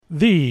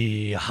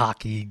The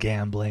Hockey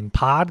Gambling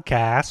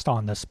Podcast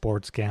on the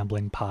Sports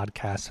Gambling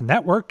Podcast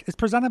Network is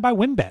presented by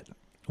WynnBET.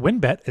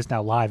 WynnBET is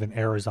now live in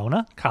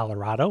Arizona,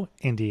 Colorado,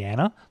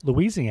 Indiana,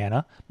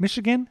 Louisiana,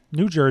 Michigan,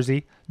 New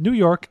Jersey, New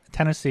York,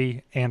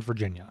 Tennessee, and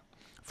Virginia.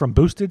 From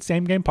boosted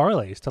same-game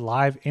parlays to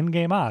live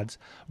in-game odds,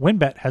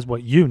 WynnBET has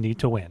what you need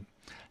to win.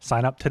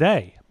 Sign up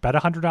today. Bet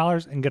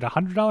 $100 and get a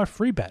 $100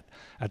 free bet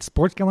at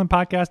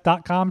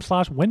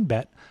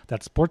sportsgamblingpodcast.com/wynnbet.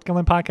 That's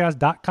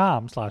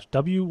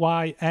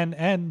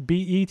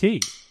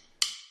sportsgamblingpodcast.com/WYNNBET.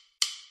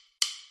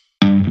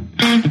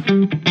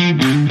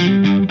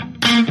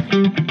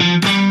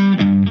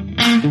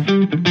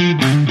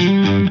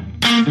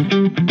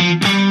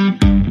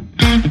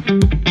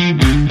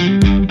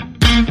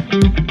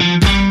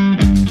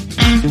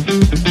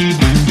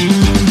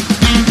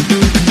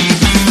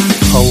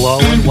 Hello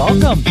and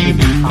welcome to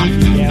the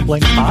Hockey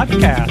Gambling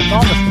Podcast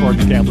on the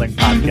Sports Gambling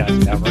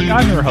Podcast Network.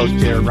 I'm your host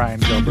here,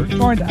 Ryan Gilbert,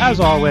 joined as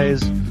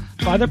always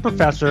by the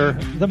professor,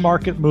 the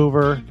market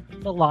mover,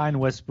 the line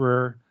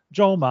whisperer,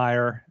 Joel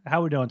Meyer. How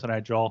are we doing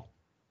tonight, Joel?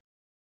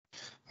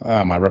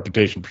 My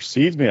reputation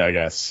precedes me, I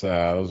guess.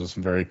 Those are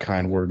some very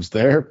kind words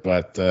there.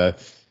 But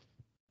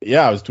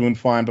yeah, I was doing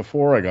fine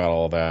before I got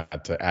all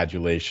that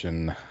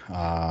adulation.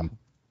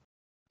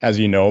 As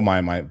you know,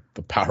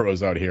 the power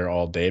was out here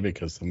all day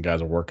because some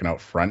guys are working out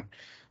front.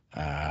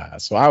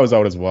 So I was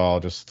out as well,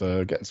 just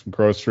getting some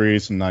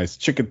groceries, some nice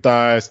chicken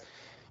thighs,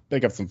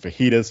 pick up some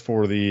fajitas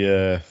for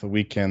the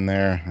weekend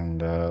there,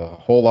 and a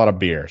whole lot of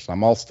beer. So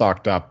I'm all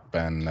stocked up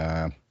and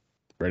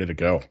ready to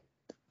go.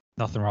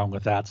 Nothing wrong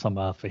with that. Some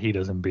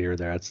fajitas and beer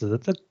there. It's a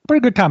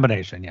pretty good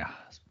combination, yeah.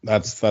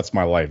 That's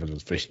my life, is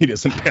just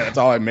fajitas and beer. That's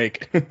all I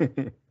make.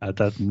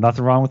 That's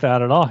nothing wrong with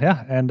that at all,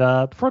 yeah. And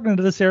before we get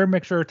into this here,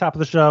 make sure, top of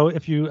the show,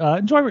 if you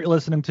enjoy what you're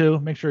listening to,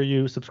 make sure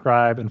you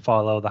subscribe and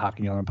follow the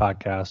Hockey Gambling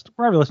Podcast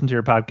wherever you listen to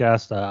your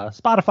podcast.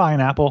 Spotify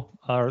and Apple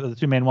are the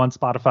two main ones.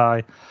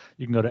 Spotify,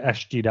 you can go to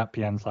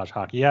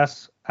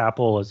sg.pn/hockeys.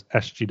 Apple is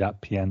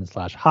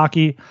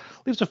sg.pn/hockey.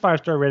 Leave us a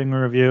 5-star rating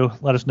and review.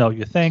 Let us know what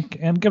you think,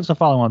 and give us a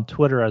follow on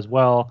Twitter as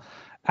well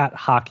at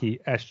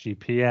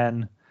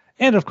hockeysgpn.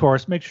 And of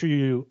course, make sure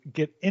you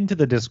get into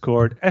the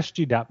Discord,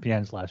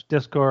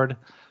 sg.pn/discord.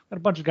 Got a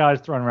bunch of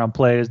guys throwing around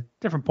plays,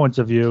 different points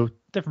of view,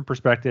 different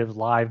perspectives,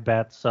 live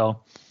bets.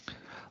 So a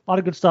lot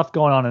of good stuff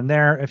going on in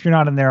there. If you're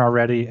not in there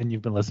already and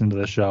you've been listening to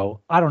the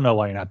show, I don't know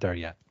why you're not there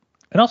yet.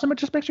 And also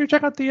just make sure you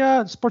check out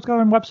the Sports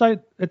Gambling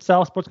website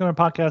itself,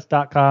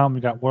 sportsgamblingpodcast.com.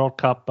 We got World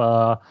Cup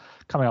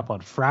coming up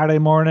on Friday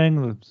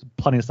morning. There's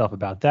plenty of stuff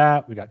about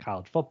that. We got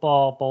college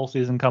football, bowl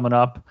season coming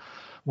up.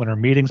 Winter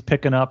meetings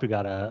picking up. We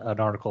got an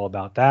article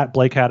about that.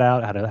 Blake had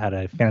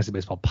a fantasy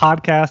baseball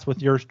podcast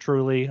with yours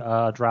truly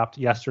dropped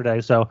yesterday.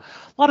 So a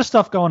lot of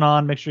stuff going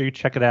on. Make sure you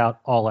check it out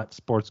all at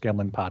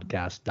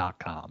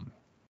sportsgamblingpodcast.com.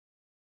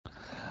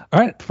 All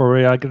right, before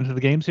we get into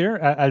the games here,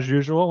 as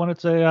usual, when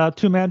it's a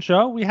two-man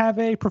show, we have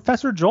a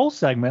Professor Joel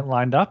segment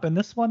lined up, and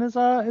this one is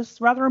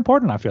rather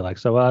important, I feel like.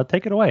 So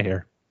take it away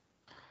here.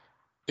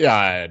 Yeah,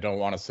 I don't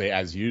want to say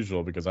as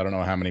usual because I don't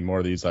know how many more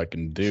of these I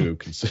can do,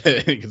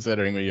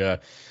 considering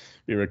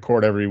we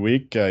record every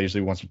week,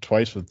 usually once or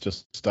twice with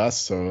just us.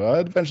 So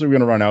eventually we're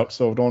going to run out.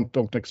 So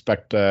don't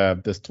expect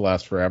this to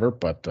last forever.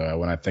 But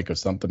when I think of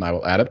something, I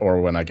will add it.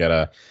 Or when I get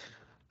a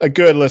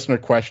good listener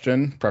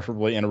question,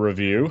 preferably in a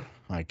review,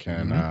 I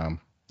can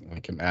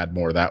add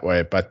more that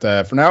way. But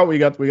for now, we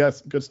got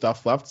some good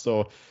stuff left.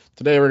 So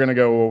today we're going to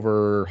go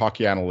over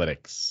hockey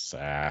analytics,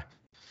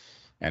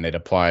 and it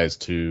applies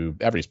to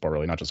every sport,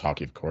 really, not just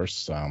hockey, of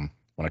course. When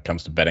it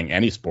comes to betting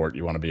any sport,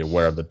 you want to be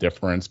aware of the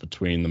difference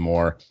between the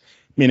more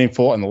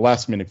meaningful and the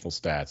less meaningful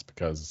stats,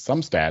 because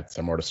some stats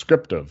are more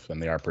descriptive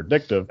than they are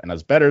predictive, and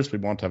as bettors we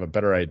want to have a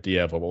better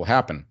idea of what will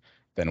happen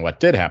than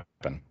what did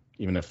happen,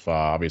 even if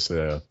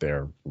obviously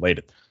they're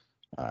related.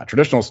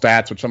 Traditional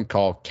stats, which some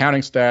call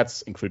counting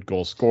stats, include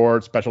goals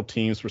scored, special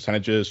teams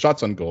percentages,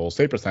 shots on goal,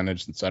 save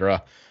percentage,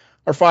 etc.,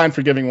 are fine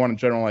for giving one a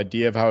general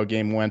idea of how a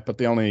game went, but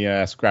they only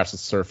scratch the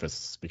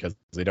surface because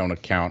they don't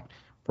account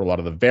for a lot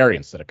of the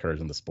variance that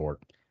occurs in the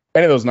sport.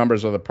 Many of those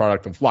numbers are the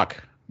product of luck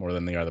more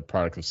than they are the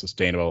product of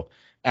sustainable,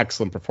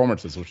 excellent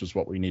performances, which is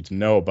what we need to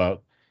know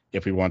about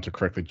if we want to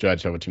correctly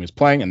judge how a team is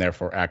playing and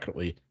therefore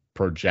accurately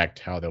project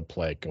how they'll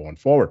play going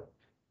forward.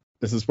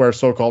 This is where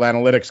so-called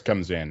analytics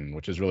comes in,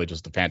 which is really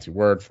just a fancy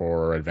word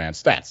for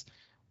advanced stats,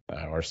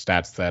 or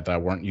stats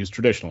that weren't used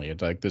traditionally.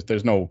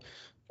 There's no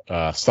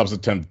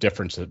substantive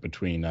difference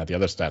between the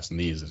other stats and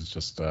these. It's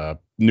just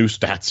new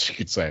stats, you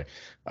could say.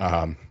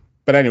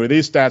 But anyway,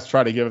 these stats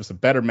try to give us a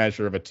better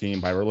measure of a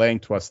team by relaying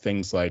to us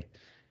things like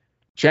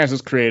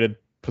chances created,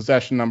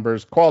 possession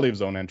numbers, quality of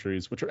zone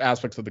entries, which are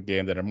aspects of the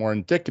game that are more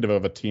indicative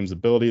of a team's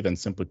ability than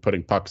simply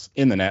putting pucks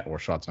in the net or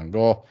shots on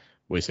goal.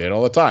 We say it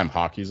all the time.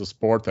 Hockey is a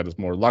sport that is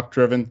more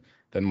luck-driven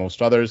than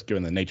most others,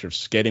 given the nature of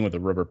skating with a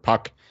rubber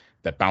puck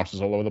that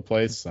bounces all over the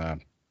place.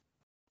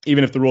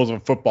 Even if the rules of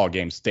a football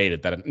game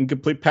stated that an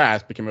incomplete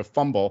pass became a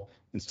fumble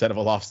instead of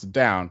a lost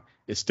down,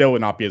 it still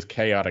would not be as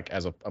chaotic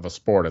of a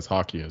sport as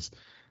hockey is.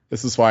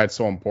 This is why it's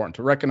so important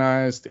to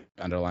recognize the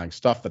underlying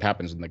stuff that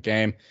happens in the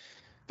game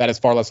that is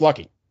far less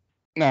lucky.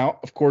 Now,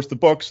 of course, the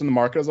books and the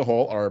market as a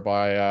whole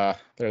are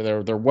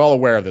they're well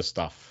aware of this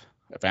stuff,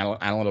 of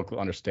analytical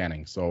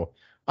understanding. So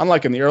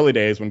unlike in the early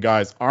days when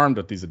guys armed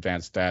with these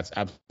advanced stats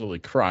absolutely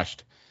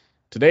crushed,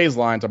 today's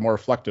lines are more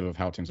reflective of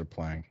how teams are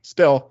playing.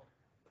 Still,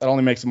 that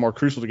only makes it more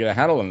crucial to get a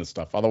handle on this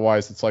stuff.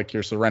 Otherwise, it's like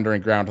you're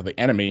surrendering ground to the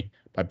enemy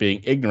by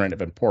being ignorant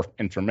of important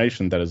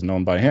information that is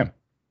known by him.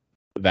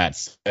 That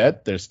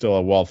said, there's still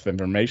a wealth of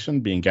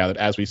information being gathered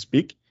as we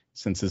speak,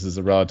 since this is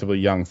a relatively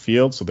young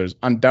field, so there's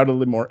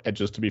undoubtedly more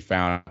edges to be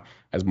found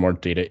as more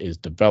data is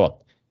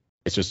developed.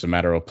 It's just a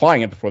matter of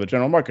applying it before the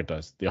general market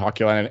does. The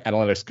hockey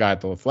analytics guy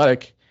at The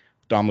Athletic,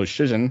 Dom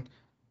Luszczyszyn,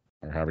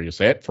 or however you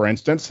say it, for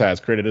instance, has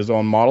created his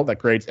own model that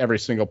grades every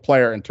single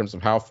player in terms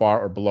of how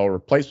far or below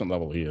replacement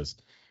level he is,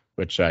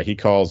 which he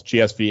calls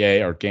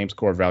GSVA, or game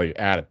score value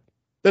added.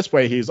 This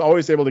way, he's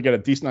always able to get a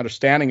decent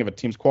understanding of a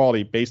team's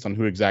quality based on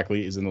who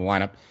exactly is in the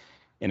lineup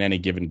in any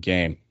given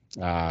game.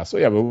 So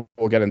yeah,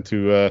 we'll get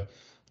into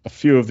a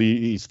few of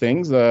these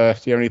things. Do you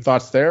have any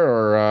thoughts there,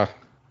 or?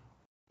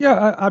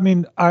 Yeah, I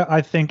mean,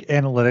 I think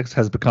analytics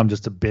has become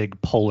just a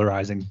big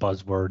polarizing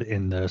buzzword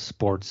in the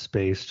sports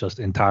space just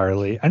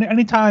entirely. And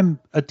anytime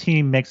a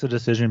team makes a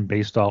decision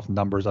based off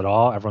numbers at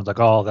all, everyone's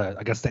like, oh,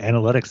 I guess the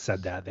analytics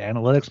said that. The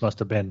analytics must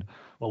have been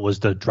what was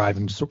the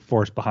driving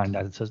force behind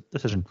that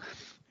decision.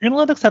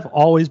 Analytics have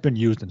always been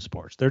used in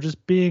sports. They're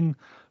just being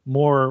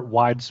more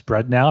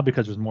widespread now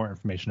because there's more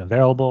information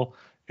available.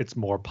 It's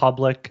more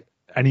public.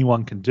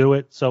 Anyone can do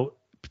it. So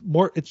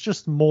it's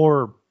just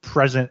more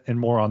present and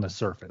more on the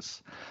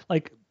surface.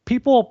 Like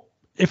people,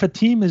 if a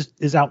team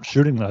is out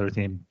shooting another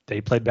team,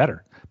 they play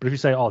better. But if you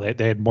say, oh,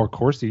 they had more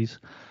Corsi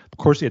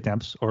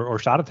attempts or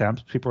shot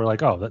attempts, people are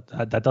like, oh,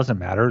 that doesn't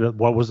matter.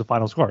 What was the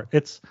final score?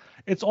 It's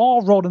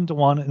all rolled into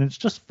one, and it's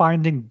just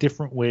finding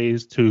different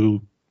ways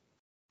to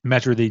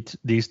measure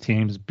these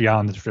teams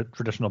beyond the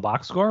traditional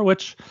box score,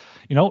 which,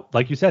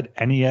 like you said,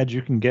 any edge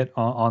you can get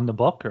on the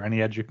book or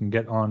any edge you can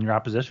get on your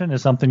opposition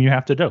is something you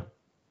have to do.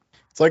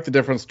 It's like the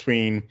difference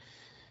between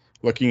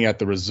looking at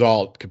the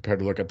result compared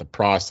to look at the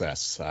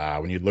process.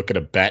 When you look at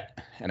a bet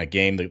and a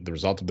game, the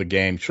result of the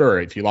game, sure,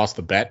 if you lost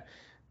the bet,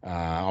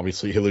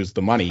 obviously you lose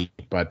the money.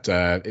 But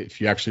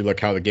if you actually look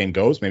how the game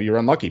goes, maybe you're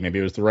unlucky. Maybe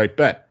it was the right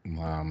bet.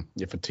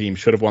 If a team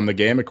should have won the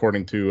game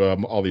according to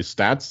all these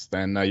stats,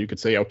 then you could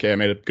say, okay, I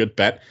made a good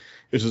bet.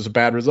 This is a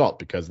bad result,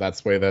 because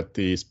that's the way that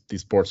these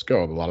sports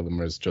go. A lot of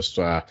them is just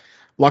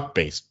luck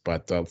based.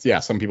 But yeah,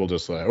 some people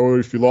just say, oh,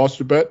 if you lost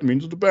your bet, it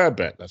means it's a bad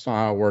bet. That's not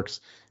how it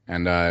works.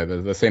 And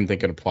the same thing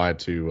can apply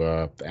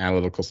to the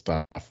analytical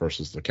stuff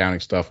versus the accounting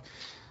stuff.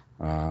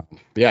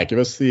 Yeah, give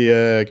us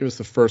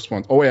the first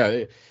one. Oh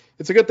yeah,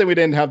 it's a good thing we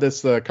didn't have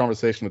this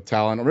conversation with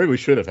Talon, or maybe we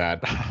should have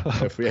had.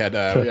 If we had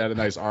a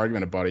nice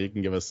argument about it, you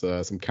can give us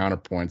some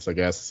counterpoints, I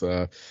guess.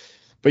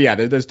 But yeah,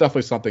 there's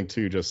definitely something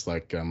to just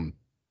like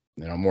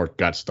more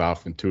gut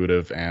stuff,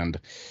 intuitive, and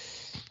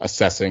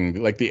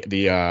assessing, like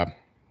the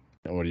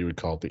what do you would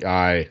call it, the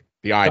eye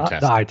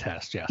test. The eye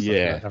test, yes.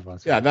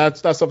 Yeah,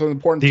 that's something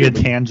important. The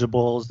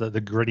intangibles,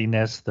 the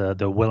grittiness,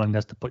 the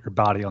willingness to put your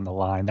body on the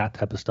line, that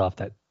type of stuff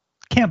that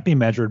can't be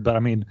measured, but I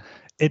mean,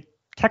 it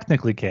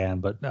technically can.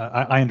 But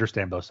I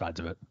understand both sides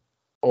of it.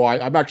 Oh,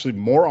 I'm actually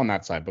more on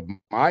that side. But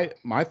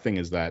my thing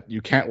is that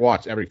you can't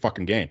watch every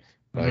fucking game.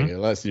 Like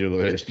unless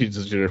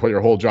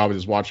your whole job is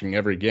just watching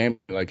every game.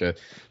 Like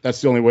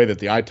that's the only way that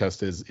the eye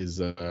test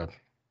is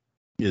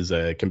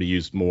can be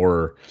used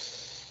more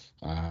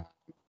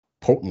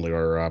potently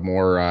or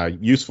more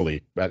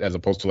usefully, as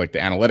opposed to like the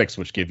analytics,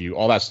 which give you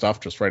all that stuff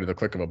just right at the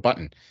click of a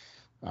button.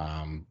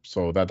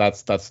 So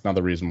that's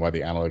another reason why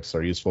the analytics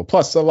are useful.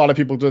 Plus, a lot of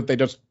people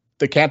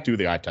they can't do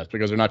the eye test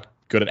because they're not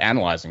good at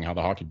analyzing how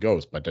the hockey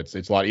goes. But it's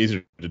a lot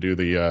easier to do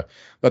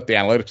let the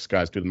analytics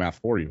guys do the math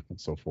for you and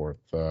so forth.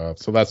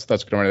 So that's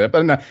good.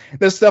 But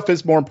this stuff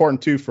is more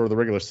important too for the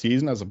regular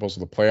season as opposed to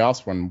the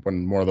playoffs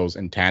when more of those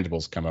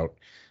intangibles come out.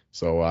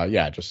 So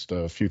yeah, just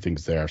a few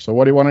things there. So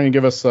why don't you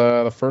give us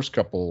the first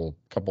couple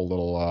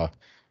little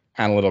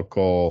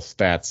analytical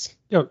stats?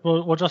 Yeah,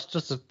 well, just to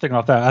think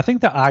off that, I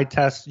think the eye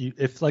test,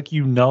 if like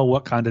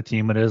what kind of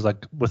team it is,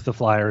 like with the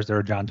Flyers, they're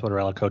a John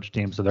Tortorella coach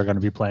team, so they're going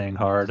to be playing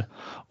hard.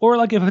 Or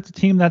like if it's a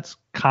team that's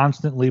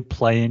constantly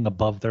playing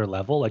above their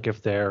level, like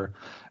if their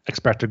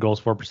expected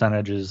goals for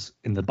percentage is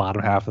in the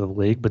bottom half of the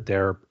league, but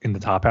they're in the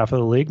top half of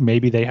the league,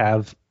 maybe they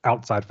have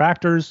outside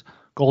factors,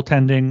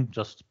 goaltending,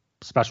 just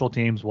special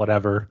teams,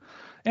 whatever.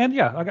 And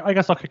yeah, I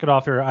guess I'll kick it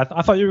off here. I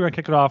thought you were going to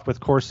kick it off with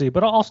Corsi,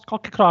 but I'll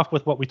kick it off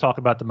with what we talk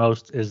about the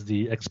most is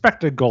the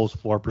expected goals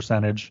for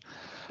percentage.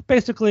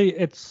 Basically,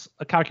 it's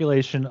a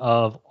calculation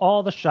of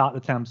all the shot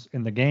attempts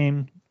in the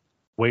game,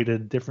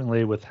 weighted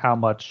differently with how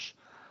much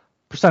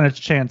percentage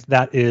chance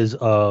that is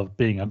of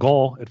being a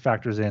goal. It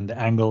factors in the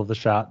angle of the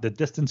shot, the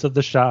distance of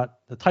the shot,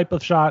 the type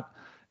of shot,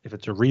 if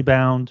it's a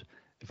rebound,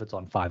 if it's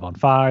on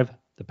 5-on-5,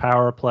 the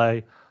power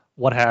play,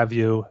 what have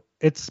you.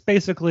 It's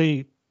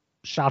basically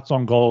shots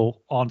on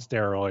goal on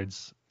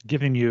steroids,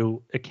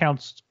 it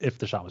counts if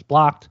the shot was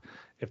blocked,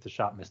 if the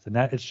shot missed the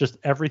net. It's just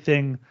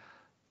everything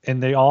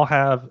and they all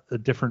have a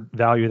different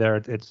value there.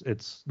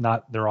 It's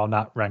not, they're all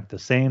not ranked the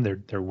same.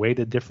 They're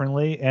weighted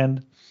differently,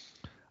 and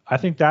I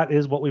think that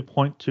is what we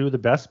point to the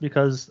best,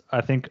 because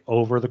I think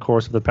over the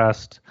course of the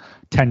past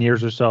 10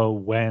 years or so,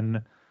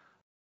 when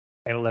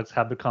analytics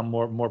have become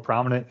more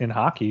prominent in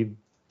hockey,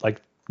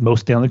 like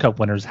most Stanley Cup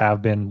winners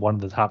have been one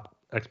of the top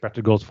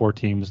expected goals for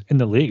teams in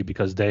the league,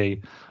 because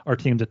they are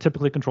teams that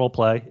typically control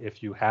play.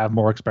 If you have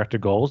more expected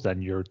goals,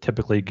 then you're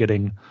typically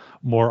getting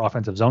more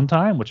offensive zone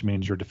time, which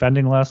means you're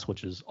defending less,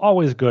 which is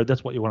always good.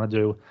 That's what you want to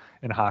do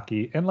in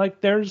hockey. And like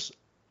there's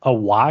a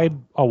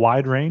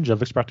wide range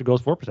of expected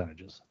goals for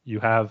percentages. You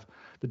have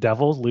the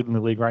Devils leading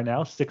the league right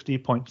now,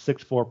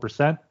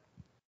 60.64%.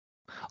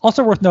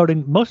 Also worth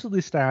noting, most of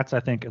these stats, I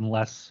think,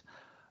 unless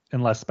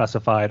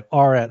specified,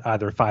 are at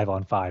either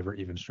 5-on-5 or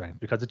even strength,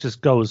 because it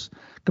just goes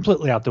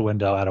completely out the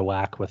window, out of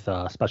whack with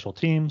special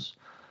teams.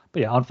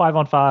 But yeah, on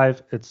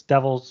 5-on-5, it's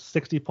Devils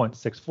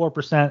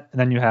 60.64%,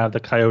 and then you have the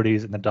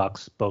Coyotes and the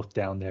Ducks both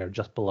down there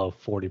just below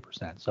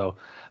 40%. So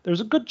there's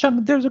a good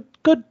chunk, there's a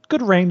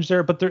good range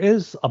there, but there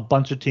is a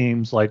bunch of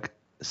teams. Like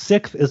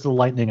sixth is the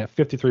Lightning at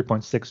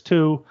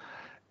 53.62,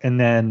 and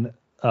then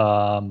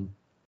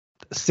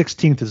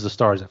 16th is the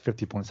Stars at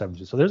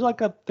 50.72. So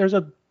there's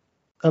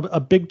a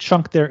big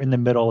chunk there in the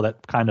middle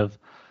that kind of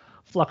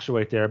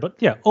fluctuate there. But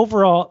yeah,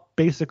 overall,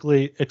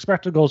 basically,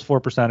 expected goals for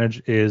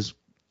percentage is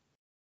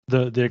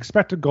the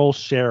expected goals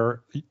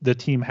share the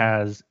team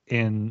has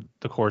in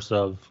the course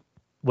of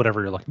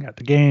whatever you're looking at,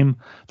 the game,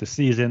 the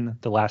season,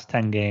 the last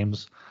 10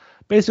 games.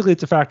 Basically,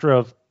 it's a factor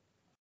of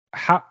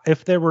how,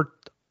 if there were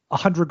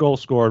 100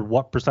 goals scored,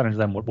 what percentage of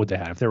them would they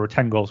have? If there were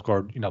 10 goals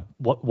scored,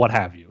 what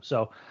have you.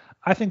 So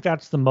I think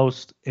that's the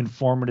most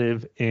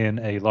informative in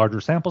a larger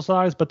sample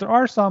size, but there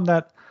are some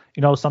that,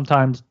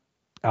 sometimes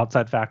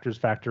outside factors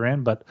factor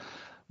in. But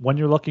when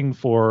you're looking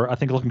for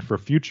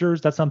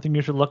futures, that's something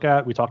you should look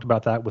at. We talked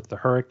about that with the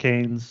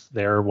Hurricanes.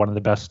 They're one of the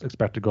best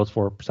expected goals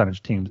for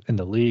percentage teams in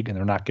the league, and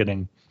they're not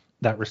getting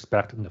that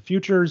respect in the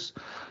futures.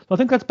 So I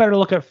think that's better to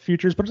look at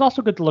futures, but it's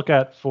also good to look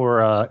at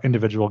for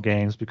individual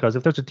games, because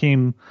if there's a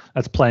team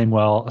that's playing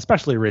well,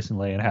 especially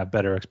recently, and have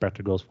better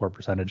expected goals for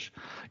percentage,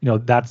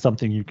 that's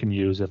something you can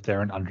use if they're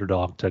an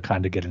underdog to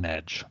kind of get an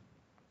edge.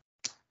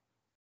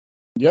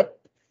 Yep.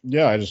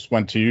 Yeah, I just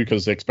went to you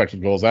because the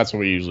expected goals, that's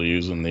what we usually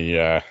use in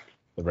the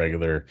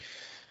regular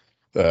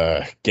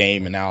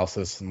game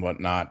analysis and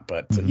whatnot.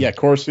 But yeah,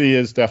 Corsi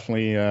is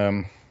definitely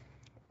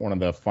one of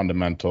the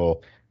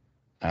fundamental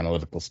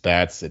analytical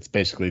stats. It's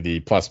basically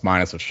the plus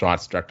minus of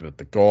shots directed at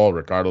the goal,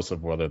 regardless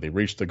of whether they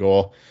reach the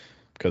goal,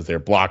 because they're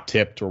block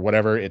tipped or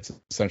whatever. It's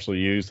essentially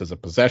used as a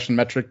possession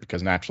metric,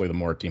 because naturally the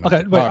more a team has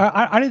the puck.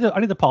 I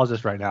need to pause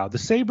this right now. The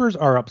Sabres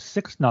are up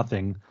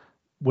 6-0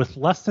 with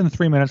less than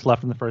 3 minutes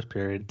left in the first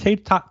period.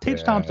 Tage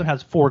Thompson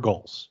has 4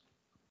 goals.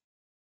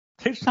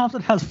 Tage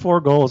Thompson has 4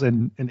 goals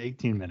in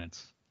 18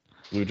 minutes.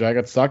 Blue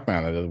Jackets suck,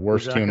 man. They're the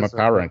worst team in my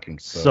power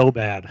rankings. So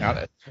bad.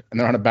 And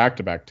they're on a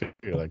back-to-back too.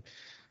 Like,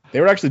 they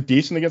were actually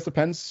decent against the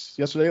Pens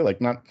yesterday. Like,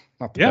 not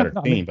the better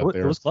team, but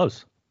it was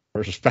close. They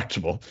were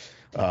respectable.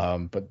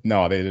 But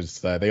no, they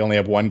just they only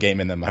have one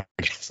game in them, I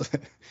guess.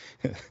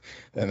 And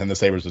then the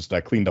Sabres just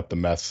cleaned up the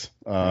mess.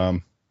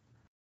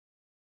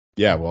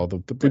 Yeah, well, the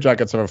Blue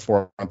Jackets have a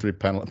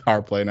 4-on-3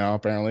 power play now,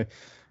 apparently.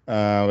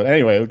 But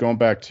anyway, going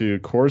back to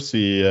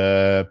Corsi,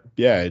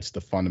 it's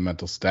the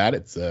fundamental stat.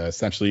 It's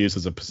essentially used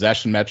as a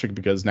possession metric,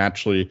 because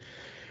naturally,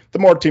 the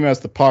more a team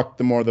has the puck,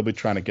 the more they'll be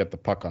trying to get the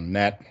puck on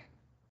net.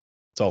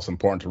 It's also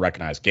important to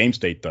recognize game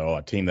state, though.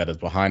 A team that is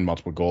behind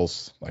multiple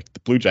goals, like the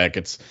Blue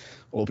Jackets,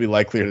 will be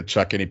likelier to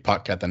chuck any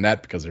puck at the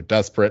net because they're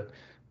desperate.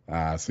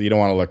 So you don't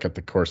want to look at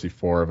the Corsi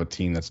 4 of a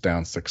team that's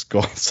down 6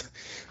 goals.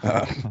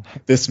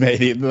 This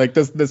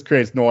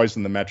creates noise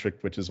in the metric,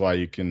 which is why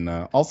you can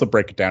also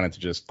break it down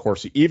into just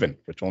Corsi even,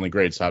 which only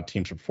grades how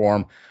teams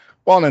perform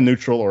while in a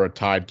neutral or a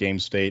tied game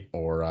state,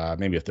 or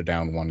maybe if they're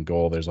down 1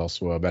 goal, there's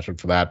also a metric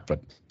for that.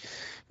 But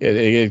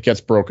it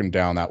gets broken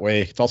down that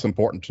way. It's also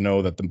important to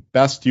know that the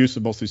best use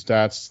of most of these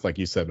stats, like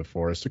you said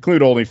before, is to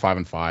include only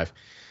 5-on-5.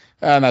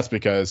 And that's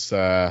because,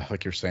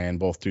 like you're saying,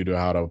 both due to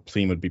how the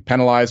team would be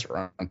penalized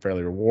or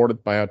unfairly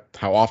rewarded by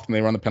how often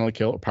they run the penalty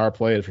kill or power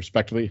play,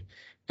 respectively,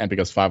 and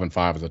because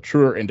 5-on-5 is a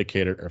truer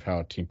indicator of how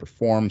a team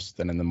performs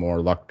than in the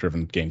more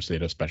luck-driven game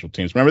state of special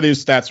teams. Remember,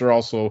 these stats are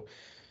also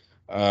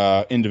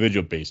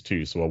individual-based,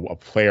 too, so a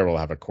player will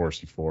have a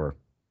Corsi 4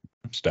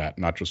 stat,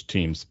 not just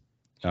teams.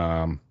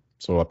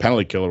 So a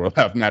penalty killer will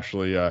have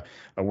naturally a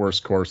worse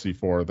Corsi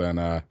 4 than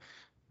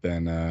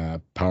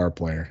a power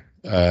player.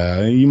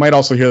 You might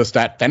also hear the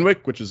stat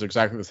Fenwick, which is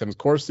exactly the same as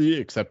Corsi,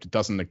 except it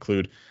doesn't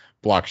include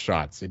block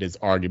shots. It is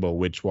arguable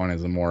which one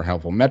is a more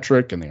helpful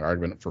metric, and the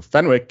argument for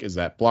Fenwick is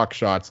that block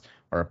shots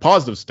are a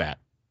positive stat,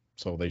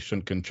 so they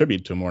shouldn't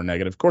contribute to a more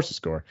negative Corsi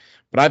score.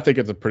 But I think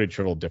it's a pretty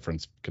trivial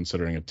difference,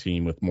 considering a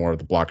team with more of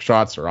the block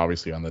shots are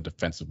obviously on the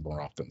defensive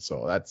more often.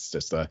 So that's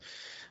just a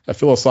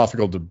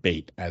philosophical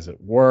debate, as it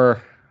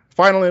were.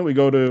 Finally, we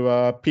go to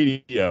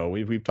PDO.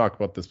 We've talked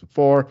about this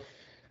before.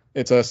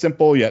 It's a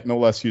simple yet no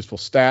less useful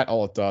stat.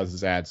 All it does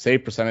is add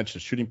save percentage to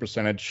shooting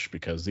percentage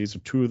because these are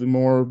two of the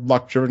more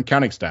luck-driven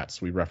counting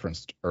stats we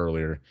referenced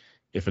earlier.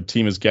 If a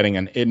team is getting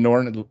an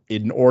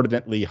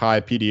inordinately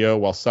high PDO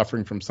while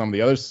suffering from some of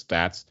the other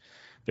stats,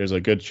 there's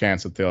a good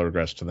chance that they'll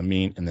regress to the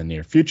mean in the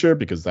near future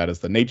because that is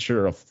the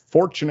nature of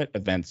fortunate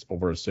events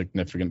over a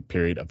significant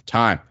period of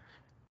time.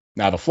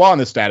 Now, the flaw in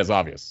this stat is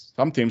obvious.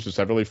 Some teams just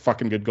have really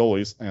fucking good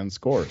goalies and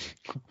scorers.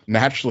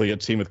 Naturally, a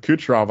team with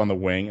Kucherov on the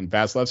wing and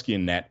Vasilevsky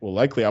in net will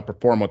likely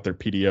outperform what their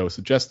PDO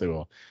suggests they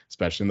will,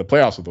 especially in the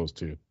playoffs with those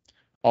two.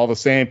 All the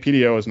same,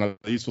 PDO is another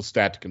useful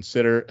stat to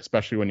consider,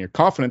 especially when you're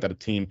confident that a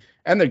team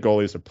and their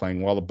goalies are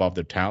playing well above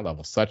their talent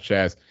level, such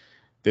as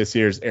this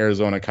year's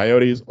Arizona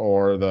Coyotes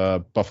or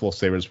the Buffalo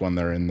Sabres when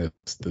they're in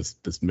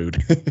this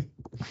mood.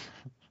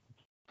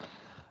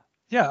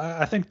 Yeah,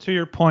 I think to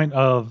your point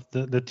of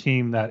the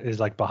team that is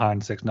like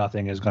behind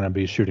 6-0 is going to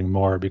be shooting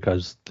more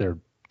because the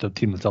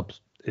team that's up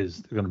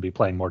is going to be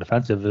playing more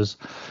defensive.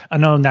 I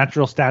know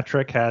Natural Stat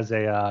Trick has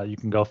you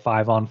can go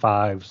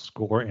 5-on-5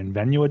 score and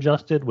venue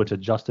adjusted, which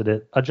adjusts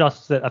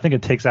it. I think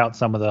it takes out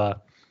some of the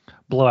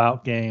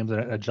blowout games and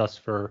it adjusts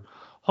for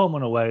home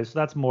and away. So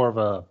that's more of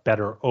a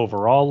better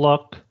overall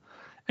look.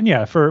 And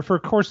yeah, for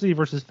Corsi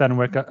versus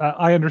Fenwick,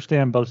 I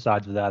understand both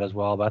sides of that as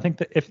well. But I think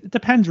that it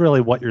depends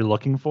really what you're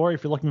looking for.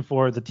 If you're looking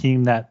for the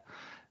team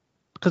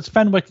because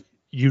Fenwick,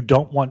 you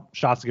don't want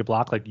shots to get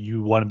blocked. Like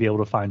you want to be able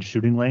to find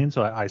shooting lanes.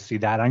 So I see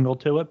that angle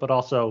to it. But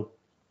also,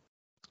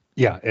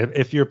 yeah,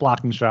 if you're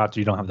blocking shots,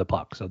 you don't have the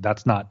puck. So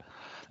that's not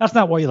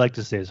what you like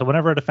to see. So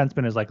whenever a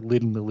defenseman is like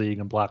leading the league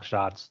in block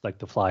shots, like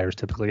the Flyers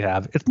typically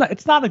have,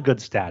 it's not a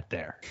good stat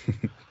there.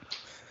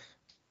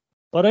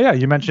 But yeah,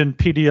 you mentioned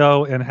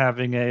PDO and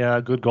having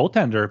a good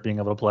goaltender being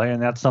able to play,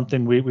 and that's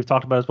something we've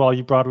talked about as well.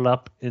 You brought it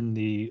up in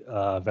the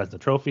Vezina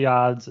Trophy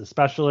odds,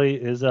 especially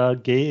is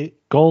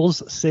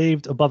goals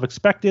saved above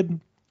expected.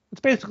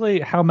 It's basically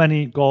how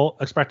many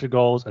expected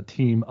goals a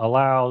team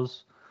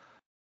allows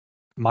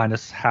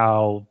minus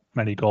how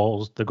many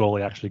goals the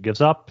goalie actually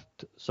gives up.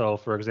 So,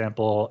 for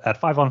example,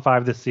 at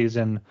 5-on-5 this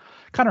season,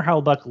 Connor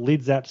Hellebuyck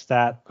leads that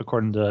stat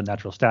according to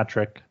Natural Stat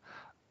Trick,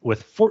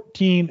 with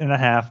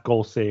 14.5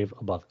 goals saved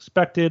above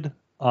expected.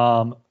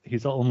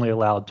 He's only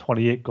allowed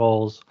 28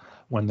 goals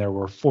when there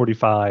were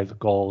 45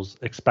 goals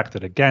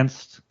expected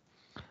against.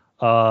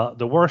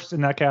 The worst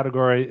in that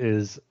category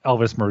is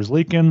Elvis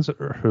Merzlikins,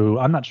 who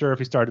I'm not sure if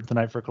he started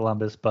tonight for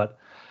Columbus, but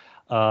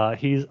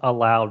he's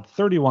allowed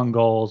 31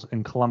 goals,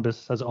 and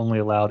Columbus has only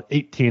allowed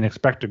 18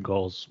 expected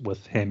goals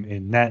with him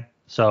in net.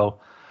 So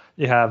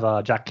you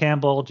have Jack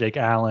Campbell, Jake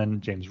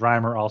Allen, James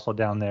Reimer also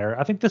down there.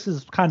 I think this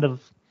is kind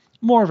of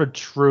more of a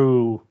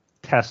true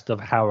test of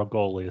how a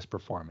goalie is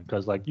performing,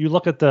 because like you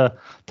look at the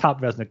top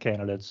Vezina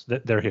candidates,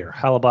 they're here.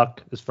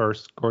 Hellebuyck is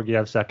first,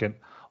 Georgiev second,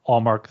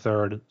 Allmark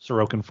third,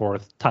 Sorokin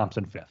fourth,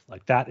 Thompson fifth.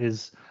 Like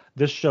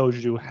this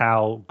shows you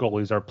how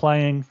goalies are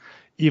playing,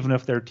 even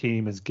if their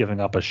team is giving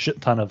up a shit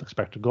ton of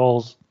expected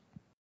goals.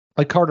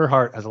 Like Carter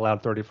Hart has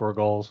allowed 34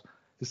 goals.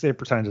 His save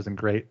percentage isn't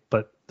great,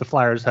 but the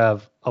Flyers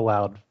have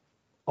allowed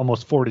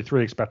almost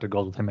 43 expected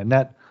goals with him in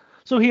net.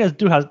 So he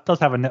does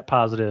have a net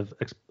positive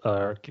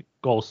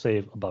goal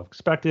save above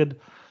expected,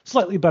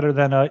 slightly better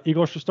than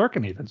Igor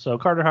Shesterkin even. So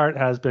Carter Hart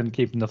has been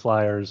keeping the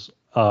Flyers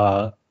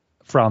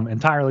from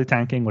entirely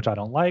tanking, which I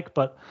don't like,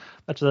 but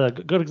that's a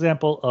good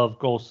example of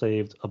goal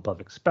saved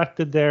above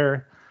expected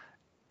there.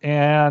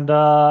 And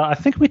I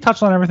think we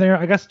touched on everything.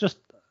 I guess just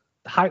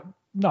we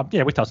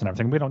touched on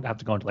everything. We don't have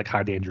to go into like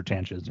high danger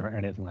chances or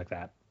anything like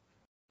that.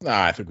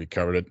 Nah, I think we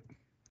covered it.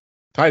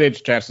 High danger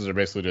chances are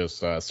basically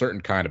just a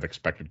certain kind of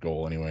expected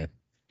goal anyway.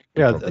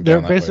 Yeah,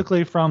 they're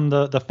basically from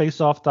the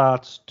face-off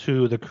dots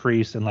to the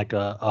crease in like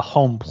a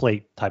home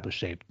plate type of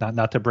shape.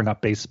 Not to bring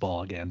up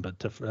baseball again,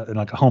 but in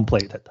like a home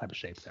plate type of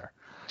shape there.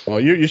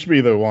 Well, you should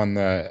be the one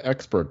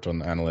expert on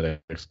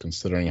analytics,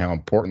 considering how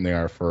important they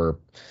are for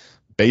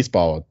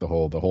baseball, the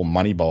whole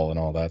money ball and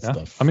all that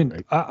stuff. I mean,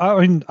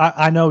 right?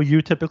 I know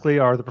you typically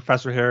are the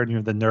professor here and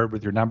you're the nerd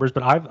with your numbers,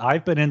 but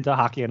I've been into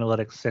hockey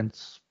analytics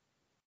since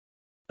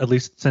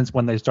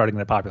when they started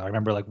getting popular. I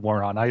remember like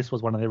War on Ice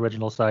was one of the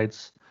original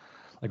sites,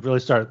 like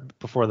really started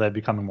before they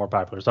becoming more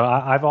popular. So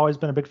I've always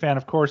been a big fan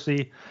of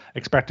Corsi.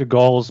 Expected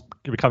goals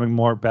becoming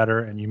more better,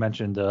 and you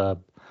mentioned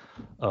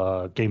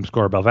game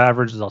score above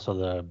average. There's also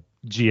the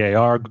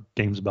GAR,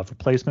 games above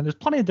replacement. There's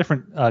plenty of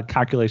different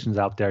calculations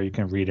out there you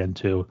can read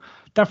into.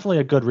 Definitely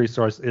a good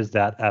resource is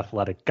that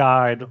Athletic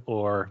Guide,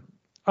 or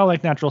I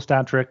like Natural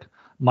Stat Trick.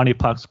 Money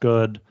Puck's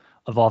good.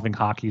 Evolving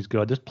Hockey's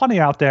good. There's plenty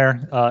out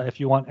there.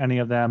 If you want any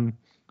of them,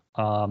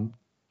 you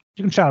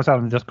can shout us out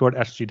on the Discord,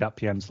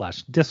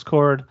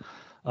 sg.pn/Discord.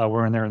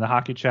 We're in there in the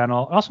hockey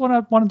channel. I also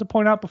wanted to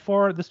point out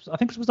before this, I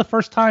think this was the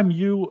first time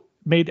you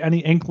made any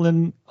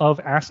inkling of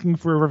asking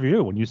for a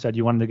review when you said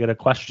you wanted to get a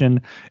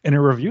question in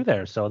a review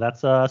there. So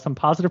that's some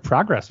positive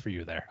progress for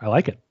you there. I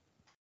like it.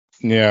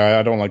 Yeah,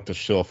 I don't like to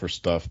shill for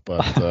stuff,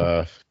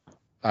 but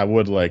I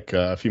would like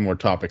a few more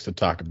topics to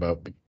talk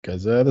about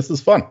because this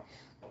is fun.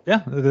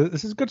 Yeah,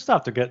 this is good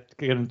stuff to get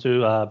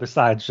into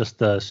besides just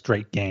the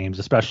straight games,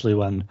 especially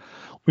when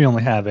We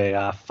only have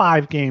a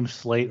 5-game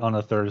slate on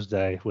a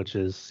Thursday, which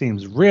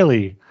seems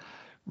really,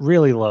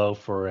 really low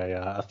for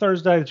a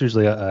Thursday. It's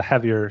usually a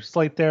heavier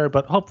slate there,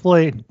 but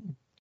hopefully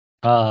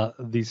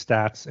these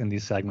stats in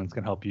these segments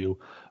can help you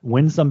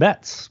win some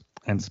bets.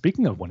 And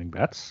speaking of winning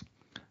bets,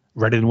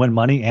 ready to win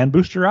money and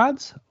boost your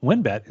odds?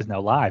 WynnBET is now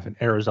live in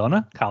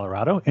Arizona,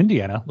 Colorado,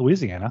 Indiana,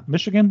 Louisiana,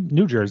 Michigan,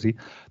 New Jersey,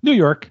 New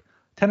York,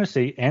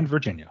 Tennessee, and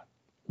Virginia.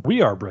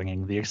 We are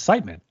bringing the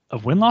excitement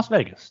of Wynn Las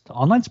Vegas to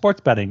online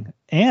sports betting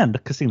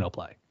and casino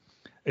play.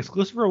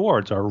 Exclusive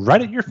rewards are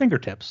right at your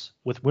fingertips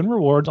with Wynn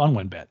Rewards on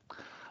WynnBET.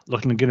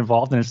 Looking to get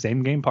involved in a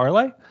same-game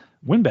parlay?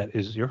 WynnBET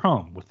is your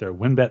home with their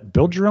WynnBET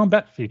Build Your Own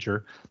Bet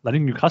feature,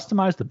 letting you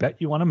customize the bet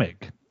you want to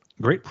make.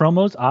 Great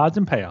promos, odds,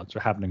 and payouts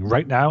are happening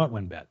right now at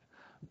WynnBET.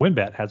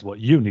 WynnBET has what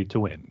you need to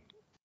win.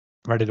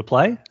 Ready to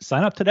play?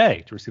 Sign up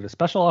today to receive a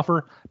special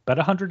offer. Bet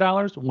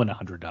 $100, win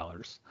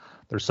 $100.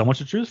 There's so much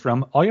to choose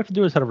from. All you have to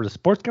do is head over to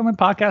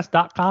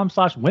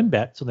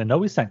sportsgamblingpodcast.com/WynnBET so they know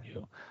we sent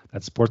you.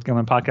 That's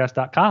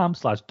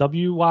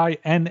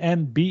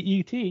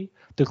sportsgamblingpodcast.com/WYNNBET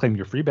to claim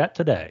your free bet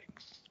today.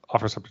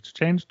 Offer subject to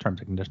change.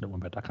 Terms and conditions at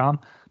WynnBET.com.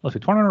 Must be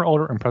 21 or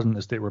older and present in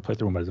the state where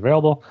playthrough WynnBET is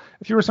available.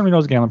 If you or somebody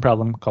knows a gambling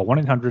problem, call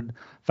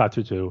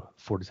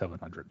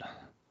 1-800-522-4700.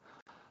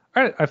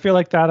 All right, I feel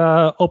like that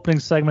opening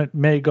segment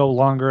may go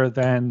longer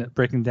than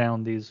breaking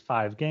down these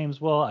 5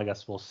 games. Well, I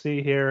guess we'll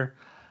see here.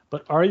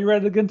 But are you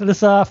ready to get into this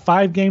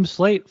 5-game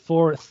slate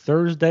for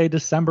Thursday,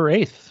 December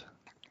 8th?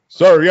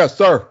 Sir, yes,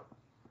 sir.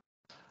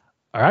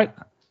 All right.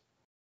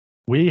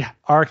 We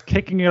are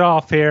kicking it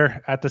off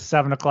here at the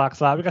 7 o'clock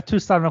slot. We got 2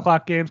 7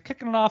 o'clock games.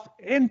 Kicking it off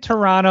in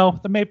Toronto.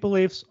 The Maple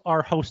Leafs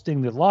are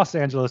hosting the Los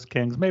Angeles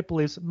Kings. Maple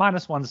Leafs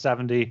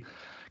 -170.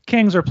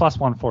 Kings are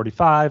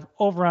 +145.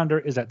 Over/under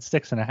is at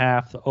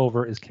 6.5. The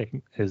over is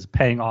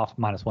paying off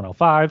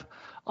 -105.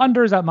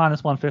 Under is at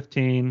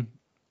 -115.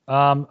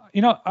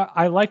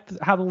 I like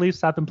how the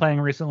Leafs have been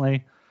playing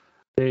recently.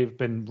 They've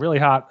been really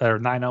hot. They're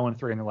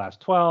 9-0-3 in the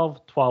last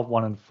 12,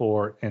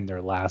 12-1-4 in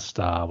their last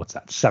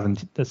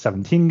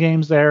 17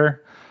 games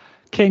there.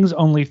 Kings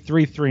only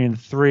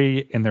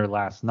 3-3-3 in their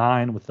last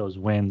 9 with those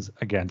wins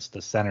against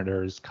the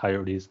Senators,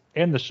 Coyotes,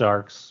 and the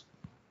Sharks.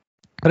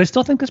 But I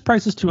still think this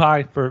price is too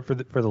high for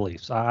the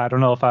Leafs. I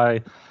don't know if I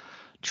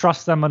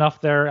trust them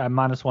enough there at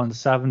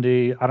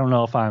 -170. I don't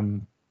know if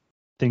I'm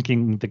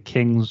thinking the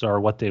Kings are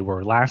what they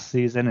were last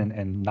season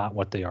and not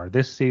what they are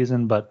this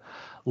season. But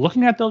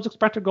looking at those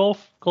expected goals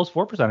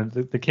for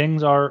percentage, the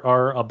Kings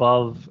are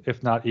above,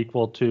 if not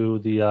equal to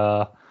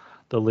the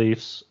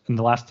Leafs. In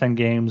the last 10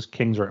 games,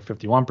 Kings are at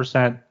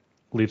 51%.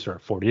 Leafs are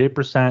at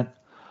 48%.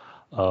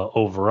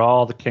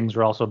 Overall, the Kings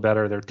are also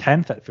better. They're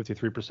 10th at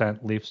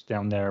 53%. Leafs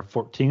down there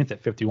 14th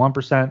at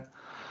 51%.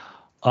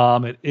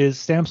 It is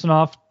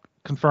Samsonov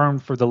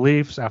confirmed for the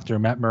Leafs after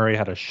Matt Murray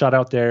had a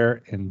shutout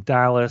there in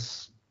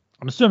Dallas.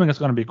 I'm assuming it's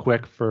going to be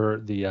quick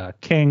for the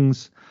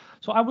Kings.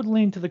 So I would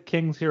lean to the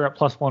Kings here at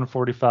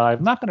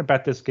 +145. Not going to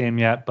bet this game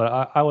yet,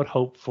 but I would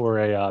hope for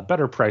a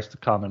better price to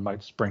come and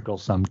might sprinkle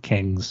some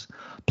Kings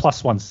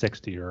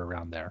 +160 or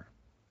around there.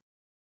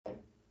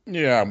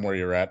 Yeah, I'm where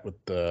you're at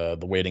with the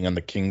waiting on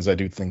the Kings. I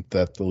do think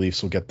that the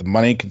Leafs will get the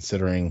money,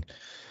 considering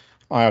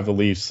I have the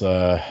Leafs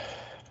a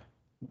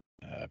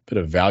bit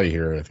of value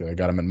here. I think I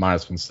got them at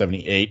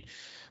 -178.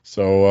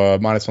 So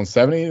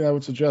 -170, I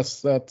would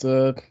suggest that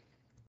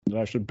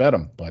I should bet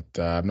them. But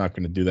I'm not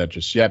going to do that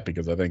just yet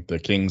because I think the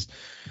Kings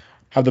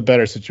have the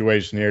better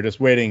situation here. Just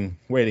waiting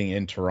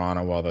in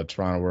Toronto while the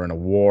Toronto were in a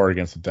war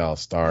against the Dallas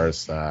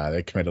Stars.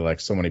 They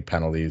committed so many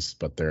penalties,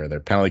 but they're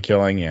penalty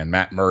killing, and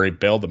Matt Murray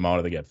bailed them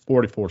out. They get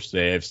 44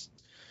 saves.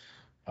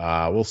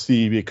 We'll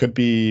see. It could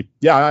be.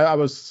 Yeah, I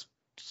was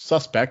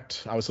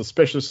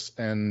suspicious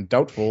and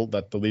doubtful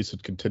that the Leafs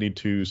would continue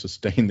to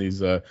sustain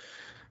these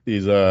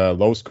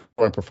low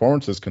scoring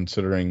performances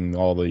considering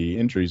all the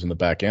injuries in the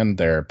back end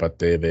there, but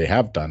they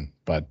have done.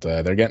 But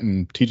they're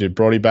getting TJ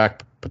Brody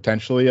back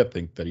potentially. I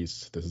think that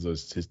this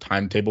is his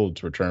timetable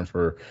to return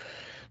for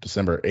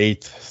December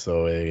 8th.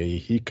 So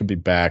he could be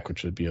back,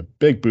 which would be a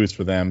big boost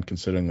for them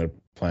considering they're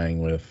playing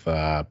with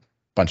a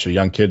bunch of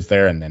young kids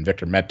there, and then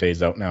Victor Mete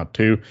is out now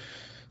too.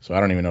 So I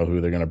don't even know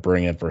who they're going to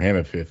bring in for him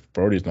if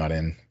Brody's not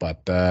in.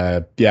 But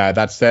yeah,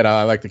 that said,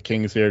 I like the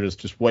Kings here,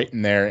 just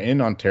waiting there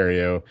in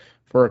Ontario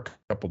for a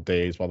couple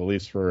days while the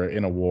Leafs were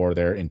in a war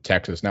there in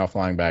Texas, now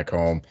flying back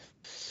home.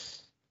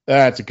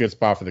 That's a good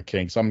spot for the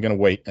Kings. So I'm going to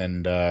wait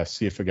and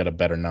see if we get a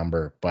better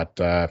number. But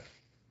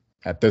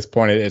at this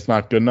point, it's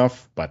not good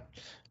enough. But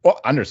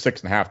under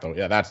 6.5 though,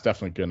 yeah, that's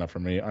definitely good enough for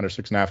me. Under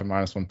 6.5 at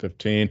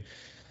 -115.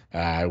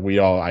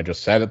 I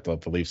just said it.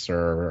 The Leafs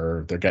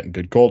they're getting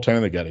good goaltending.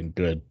 They're getting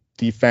good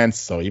defense.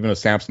 So even with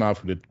Samsonov,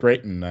 who did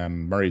great in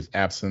Murray's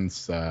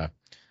absence.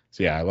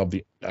 So yeah, I love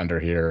the under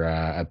here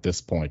at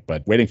this point,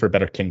 but waiting for a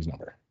better Kings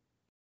number.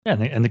 Yeah,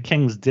 and the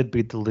Kings did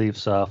beat the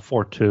Leafs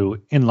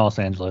 4-2 in Los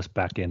Angeles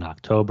back in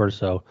October,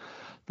 so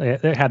they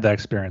had that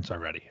experience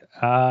already.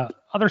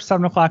 Other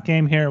 7 o'clock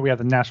game here, we have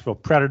the Nashville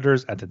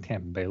Predators at the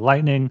Tampa Bay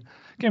Lightning.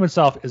 Game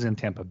itself is in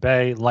Tampa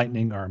Bay.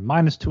 Lightning are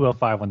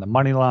 -205 on the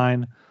money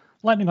line.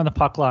 Lightning on the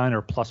puck line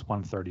are plus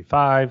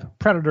 135.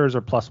 Predators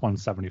are plus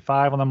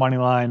 175 on the money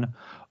line.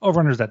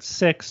 Over-unders at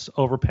 6,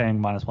 overpaying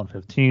minus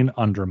 115,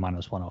 under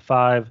minus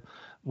 105.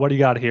 What do you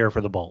got here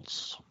for the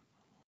Bolts?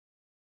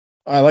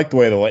 I like the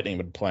way the Lightning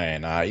have been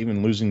playing.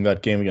 Even losing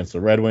that game against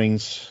the Red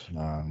Wings,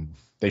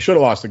 they should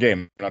have lost the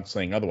game. I'm not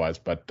saying otherwise,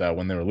 but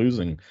when they were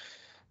losing,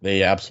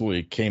 they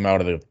absolutely came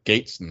out of the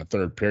gates in the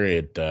third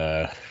period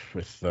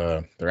with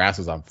their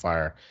asses on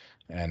fire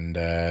and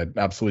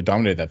absolutely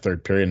dominated that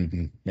third period.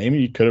 And maybe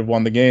you could have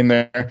won the game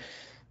there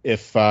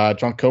if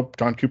John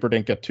Cooper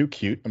didn't get too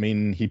cute. I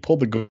mean, he pulled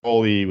the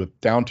goalie with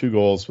down 2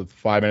 goals with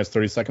 5 minutes,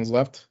 30 seconds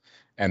left,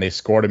 and they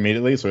scored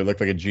immediately, so he looked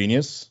like a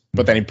genius.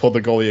 But then he pulled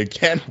the goalie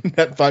again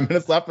at 5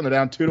 minutes left, and they're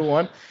down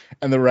 2-1,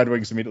 and the Red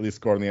Wings immediately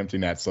scored in the empty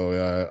net.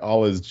 So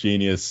all his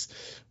genius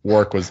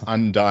work was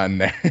undone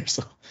there.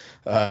 So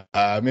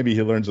maybe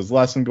he learns his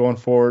lesson going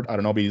forward. I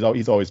don't know, but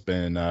he's always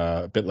been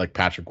a bit like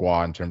Patrick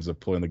Roy in terms of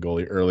pulling the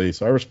goalie early.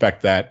 So I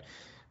respect that.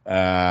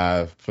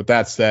 But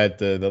that said,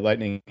 the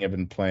Lightning have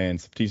been playing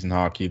some decent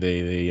hockey.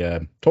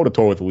 They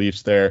toe-to-toe with the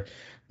Leafs there.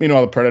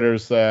 Meanwhile, the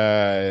Predators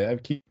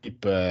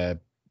keep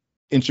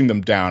inching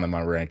them down in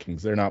my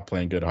rankings. They're not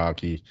playing good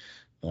hockey.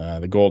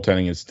 The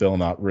goaltending is still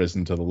not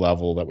risen to the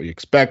level that we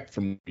expect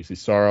from UC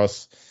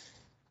Saros.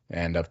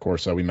 And, of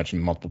course, we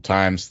mentioned multiple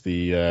times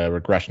the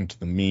regression to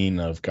the mean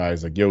of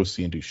guys like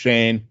Yossi and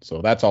Duchesne.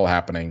 So that's all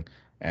happening.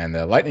 And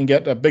the Lightning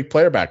get a big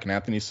player back in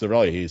Anthony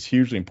Cirelli. He's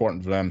hugely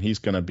important for them. He's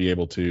going to be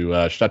able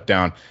to shut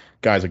down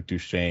guys like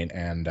Duchesne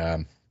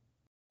and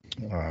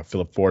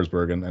Philip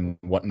Forsberg and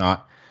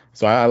whatnot.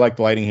 So I like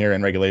the Lightning here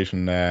in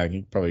regulation.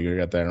 You probably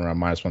got that around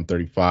minus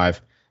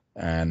 135.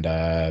 And,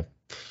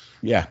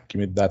 yeah,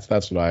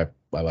 that's what I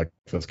like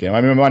for this game. I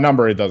mean, my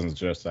number, it doesn't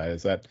suggest that.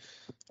 It's that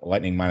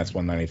Lightning minus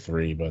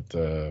 193, but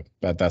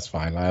that's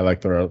fine. I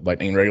like the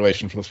Lightning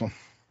regulation for this one.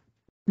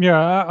 Yeah,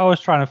 I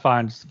was trying to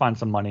find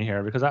some money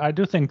here because I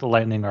do think the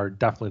Lightning are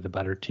definitely the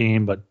better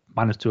team, but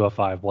minus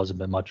 205 was a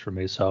bit much for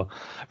me. So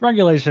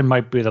regulation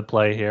might be the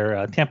play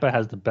here. Tampa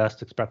has the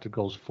best expected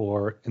goals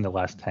for in the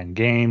last 10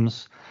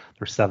 games.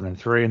 They're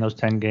 7-3 in those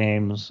 10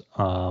 games.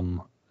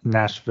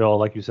 Nashville,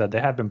 like you said,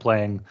 they have been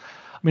playing.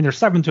 I mean, they're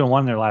 7-2-1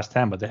 in their last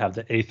 10, but they have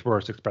the 8th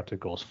worst expected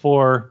goals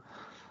for.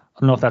 I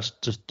don't know if that's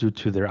just due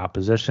to their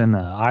opposition.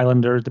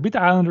 Islanders, they beat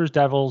the Islanders,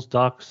 Devils,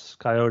 Ducks,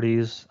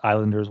 Coyotes,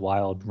 Islanders,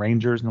 Wild,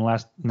 Rangers in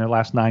their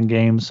last 9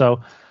 games.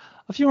 So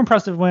a few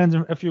impressive wins,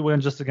 a few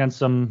wins just against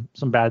some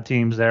bad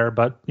teams there.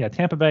 But yeah,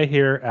 Tampa Bay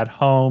here at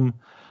home,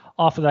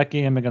 off of that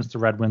game against the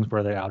Red Wings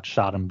where they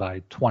outshot them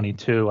by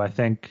 22. I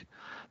think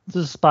this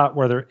is a spot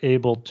where they're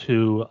able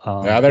to.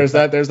 There's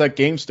that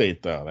game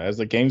state though. There's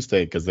the game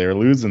state because they were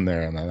losing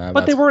there, and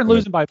but they weren't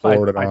losing by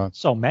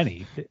so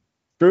many.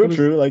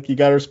 True. Like you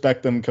gotta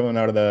respect them coming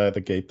out of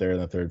the gate there in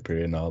the third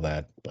period and all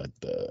that. But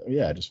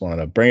yeah, I just wanted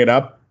to bring it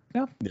up.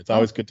 Yeah, it's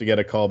always good to get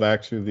a call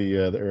back to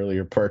the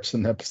earlier parts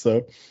in the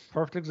episode.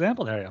 Perfect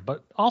example there, yeah.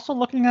 But also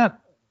looking at,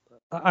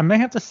 I may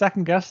have to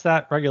second guess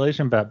that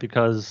regulation bet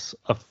because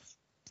of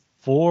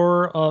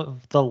 4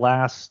 of the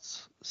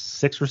last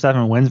 6 or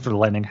 7 wins for the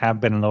Lightning have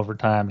been in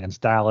overtime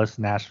against Dallas,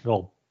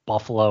 Nashville,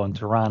 Buffalo, and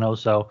Toronto.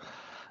 So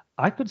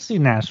I could see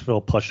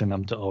Nashville pushing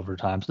them to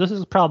overtime. So this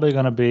is probably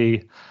going to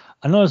be.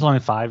 I know there's only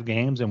 5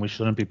 games and we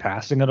shouldn't be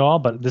passing at all,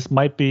 but this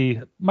might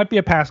be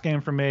a pass game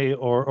for me,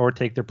 or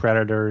take the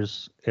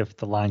Predators if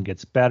the line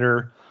gets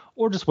better,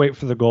 or just wait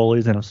for the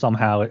goalies, and if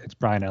somehow it's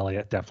Brian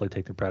Elliott, definitely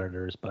take the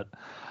Predators. But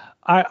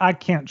I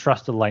can't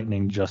trust the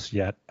Lightning just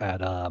yet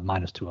at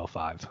minus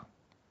 205.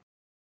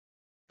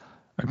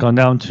 Going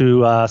down to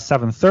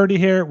 7:30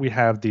 here, we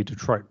have the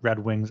Detroit Red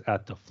Wings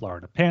at the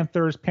Florida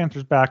Panthers.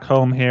 Panthers back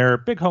home here,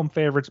 big home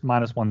favorites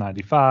minus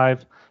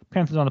 195.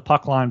 Panthers on the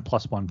puck line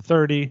plus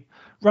 130.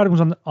 Red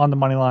Wings on the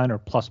money line are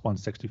plus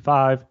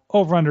 165.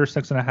 Over under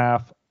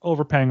 6.5.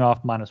 Over paying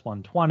off minus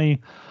 120.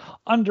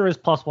 Under is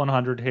plus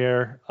 100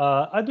 here.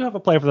 I do have a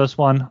play for this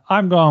one.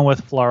 I'm going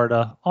with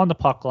Florida on the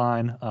puck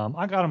line.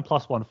 I got them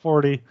plus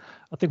 140.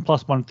 I think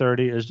plus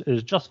 130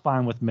 is just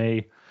fine with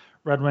me.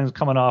 Red Wings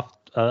coming off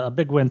a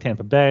big win,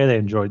 Tampa Bay. They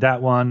enjoyed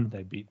that one.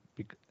 They beat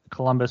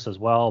Columbus as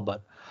well.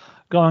 But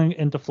going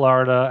into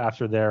Florida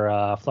after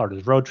their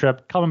Florida's road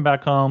trip, coming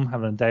back home,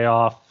 having a day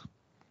off,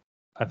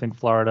 I think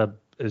Florida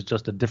is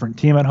just a different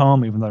team at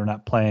home, even though they're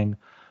not playing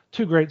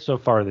too great so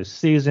far this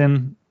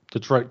season.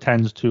 Detroit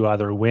tends to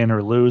either win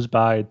or lose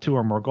by 2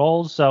 or more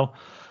goals. So,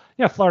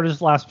 yeah,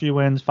 Florida's last few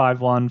wins,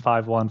 5-1,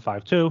 5-1,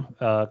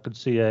 5-2. Could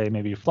see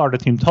maybe a Florida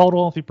team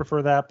total if you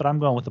prefer that, but I'm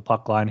going with the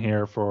puck line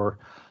here for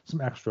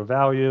some extra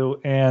value.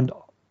 And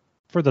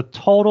for the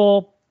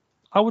total,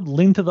 I would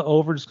lean to the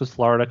over just because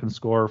Florida can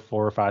score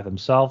 4 or 5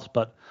 themselves,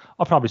 but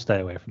I'll probably stay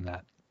away from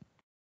that.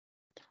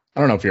 I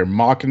don't know if you're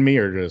mocking me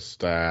or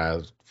just,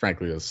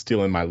 frankly,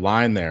 stealing my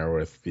line there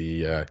with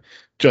the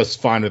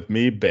just fine with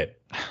me bit.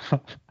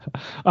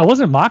 I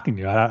wasn't mocking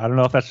you. I don't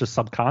know if that's just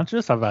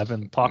subconscious. Have I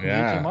been talking to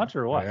you too much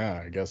or what?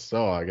 Yeah, I guess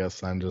so. I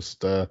guess I'm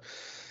just a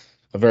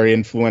very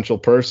influential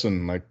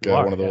person, like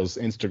one of those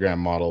Instagram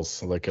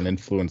models, like an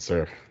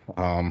influencer.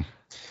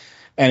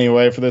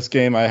 Anyway, for this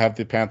game, I have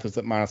the Panthers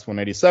at minus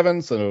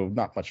 187, so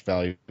not much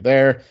value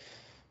there.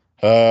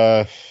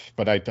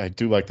 But I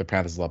do like the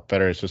Panthers a lot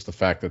better. It's just the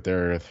fact that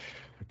they're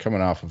coming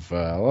off of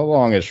a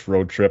longish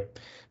road trip.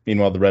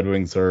 Meanwhile, the Red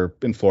Wings are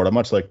in Florida,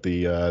 much like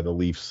the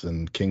Leafs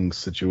and Kings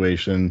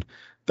situation.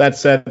 That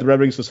said, the Red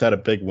Wings just had a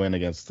big win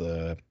against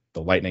the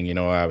Lightning. You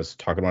know, I was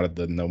talking about it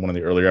in one of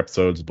the earlier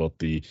episodes about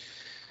the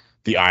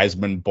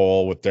Eisman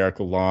Bowl with Derek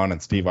Lalonde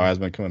and Steve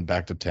Eisman coming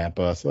back to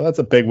Tampa. So that's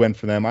a big win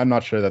for them. I'm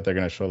not sure that they're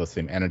going to show the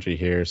same energy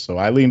here. So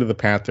I lean to the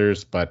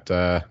Panthers, but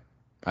I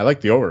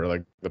like the over.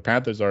 Like the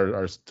Panthers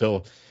are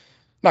still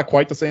not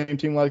quite the same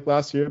team like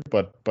last year,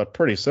 but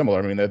pretty similar.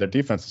 I mean, their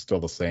defense is still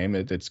the same.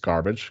 It's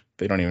garbage.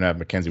 They don't even have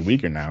Mackenzie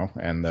Weegar now,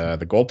 and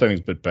the goaltending's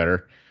a bit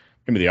better.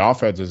 Maybe the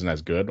offense isn't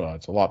as good. Well,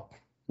 it's a lot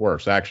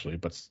worse actually,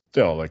 but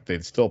still, like they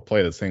still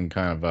play the same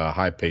kind of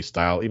high-paced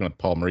style, even with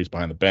Paul Maurice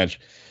behind the bench.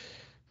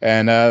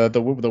 And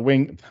the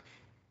wing,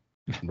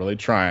 I'm really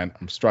trying.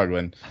 I'm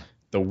struggling.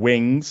 The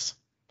Wings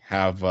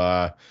have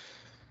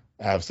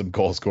some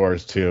goal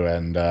scorers too,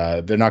 and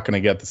they're not going to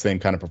get the same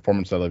kind of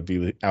performance out of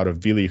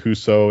Ville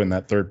Husso in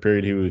that third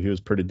period. He was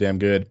pretty damn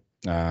good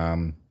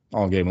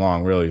all game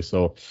long, really.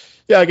 So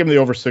yeah, I give him the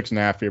over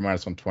 6.5 here,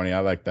 minus 120. I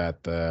like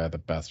that the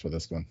best for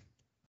this one.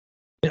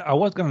 Yeah, I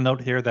was going to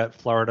note here that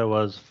Florida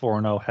was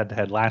 4-0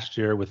 head-to-head last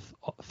year with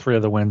 3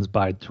 of the wins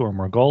by 2 or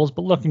more goals.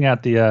 But looking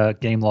at the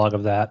game log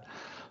of that,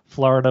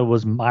 Florida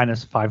was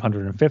minus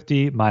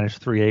 550, minus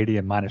 380,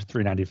 and minus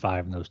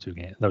 395 in those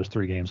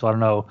 3 games. So I don't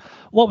know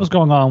what was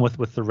going on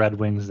with the Red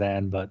Wings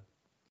then, but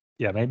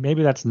yeah,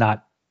 maybe that's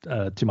not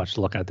too much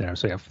to look at there.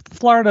 So yeah,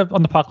 Florida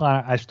on the puck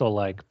line I still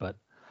like, but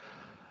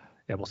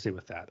yeah, we'll see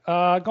with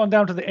that. Going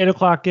down to the 8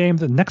 o'clock game,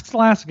 the next to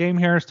last game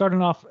here,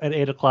 starting off at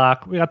 8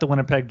 o'clock, we got the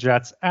Winnipeg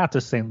Jets at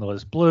the St.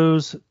 Louis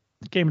Blues.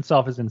 The game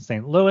itself is in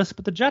St. Louis,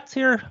 but the Jets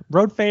here,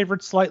 road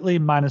favorites slightly,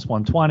 minus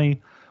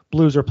 120.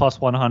 Blues are plus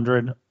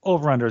 100.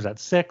 Over-unders at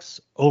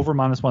 6. Over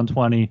minus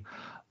 120.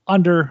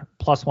 Under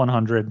plus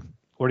 100.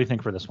 What do you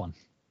think for this one?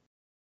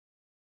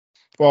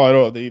 Well, I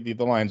know the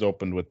lines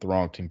opened with the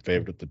wrong team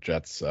favored with the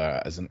Jets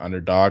as an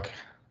underdog.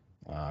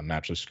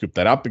 Naturally scoop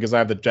that up because I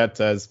have the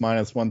Jets as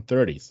minus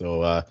 130.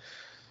 So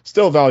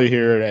still value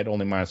here at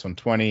only minus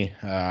 120.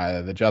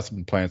 The Jets have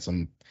been playing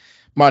some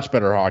much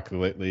better hockey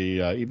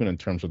lately, even in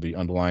terms of the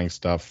underlying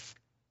stuff.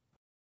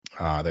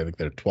 They think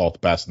they're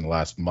 12th best in the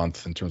last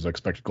month in terms of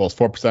expected goals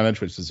for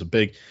percentage, which is a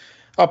big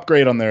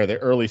upgrade on their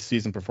early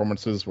season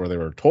performances where they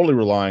were totally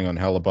relying on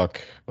Hellebuck.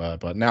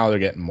 But now they're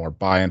getting more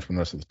buy-in from the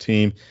rest of the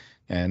team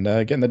and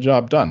getting the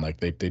job done. Like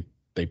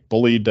they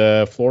bullied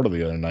Florida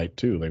the other night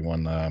too. They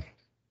won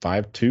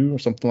 5-2 or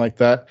something like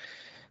that.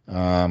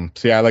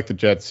 So yeah, I like the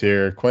Jets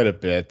here quite a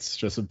bit. It's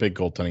just a big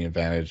goaltending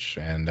advantage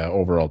and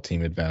overall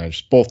team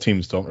advantage. Both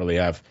teams don't really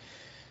have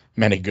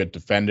many good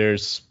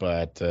defenders,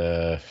 but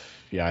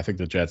yeah, I think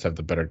the Jets have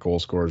the better goal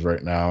scorers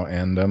right now.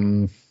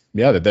 And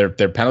yeah, their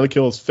penalty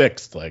kill is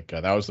fixed. Like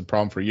that was the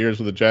problem for years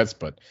with the Jets,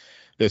 but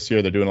this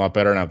year they're doing a lot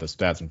better. I don't have the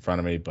stats in front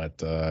of me, but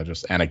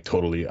just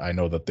anecdotally, I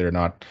know that they're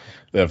not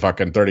the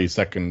fucking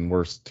 32nd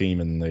worst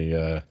team in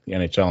the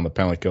NHL in the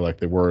penalty kill like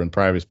they were in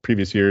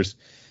previous years.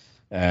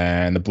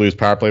 And the Blues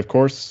power play, of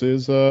course,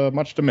 is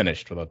much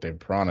diminished without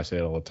David Perron. I say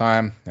it all the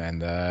time.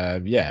 And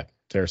yeah,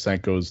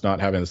 Tarasenko's not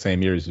having the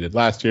same year as he did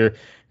last year.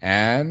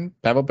 And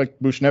Pavel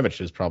Buchnevich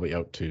is probably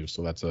out too.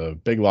 So that's a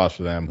big loss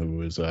for them,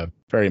 who is a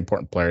very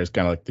important player. He's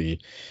kind of like the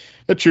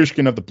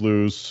Chushkin of the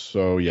Blues.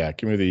 So yeah,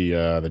 give me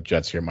the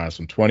Jets here, minus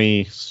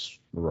 120.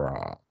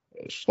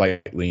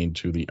 Slight lean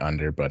to the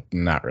under, but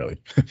not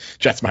really.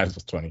 Jets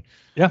minus 20.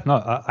 Yeah, no,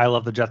 I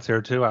love the Jets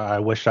here too. I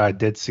wish I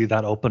did see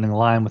that opening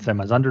line with them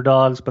as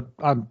underdogs, but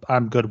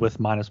I'm good with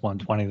minus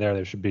 120 there.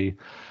 There should be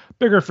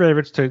bigger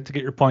favorites to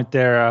get your point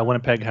there.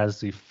 Winnipeg has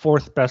the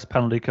 4th best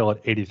penalty kill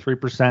at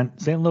 83%.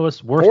 St.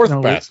 Louis worst.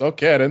 4th best.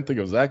 Okay, I didn't think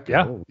it was that good.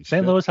 Yeah,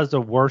 St. Louis has the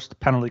worst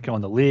penalty kill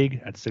in the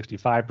league at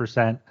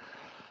 65%.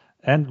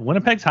 And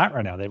Winnipeg's hot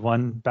right now. They've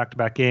won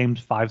back-to-back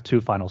games,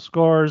 5-2 final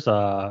scores,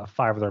 5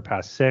 of their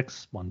past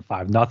 6, won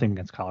 5-0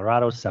 against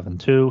Colorado,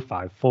 7-2,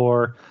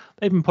 5-4.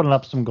 They've been putting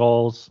up some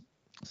goals.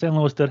 St.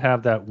 Louis did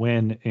have that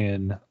win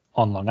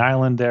on Long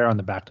Island there on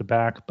the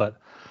back-to-back, but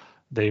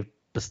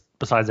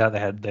besides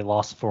that, they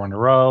lost 4 in a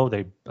row.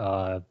 They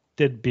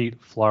did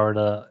beat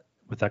Florida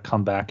with that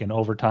comeback in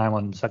overtime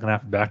on the second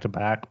half of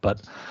back-to-back,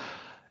 but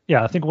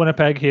yeah, I think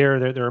Winnipeg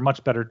here, they're a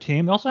much better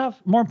team. They also have,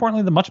 more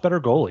importantly, the much better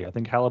goalie. I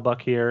think Hellebuck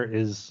here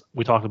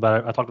I talked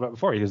about it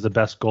before. He is the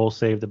best goal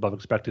saved above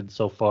expected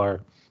so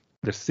far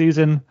this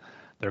season.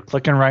 They're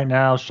clicking right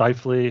now.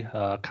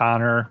 Scheifele,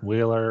 Connor,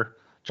 Wheeler,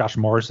 Josh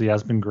Morrissey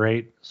has been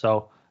great.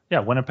 So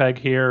yeah, Winnipeg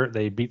here,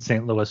 they beat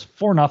St. Louis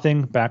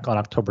 4-0 back on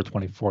October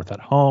 24th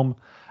at home.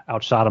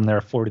 Outshot them there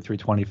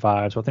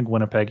 43-25. So I think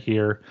Winnipeg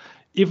here,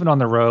 even on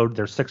the road,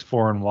 they're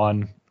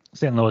 6-4-1.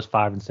 St. Louis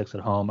 5-6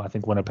 at home. I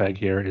think Winnipeg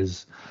here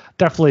is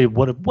definitely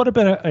would have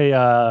been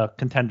a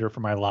contender for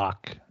my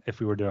lock if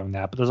we were doing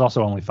that. But there's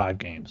also only 5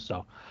 games,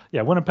 so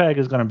yeah, Winnipeg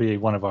is going to be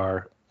one of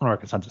our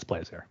consensus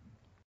plays here.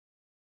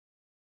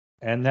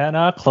 And then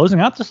closing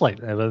out the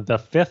slate,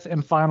 the fifth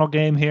and final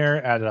game here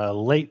at a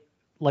late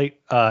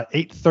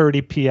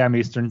 8:30 p.m.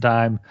 Eastern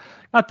time.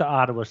 Got the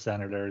Ottawa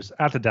Senators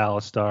at the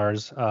Dallas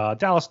Stars.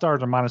 Dallas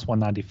Stars are minus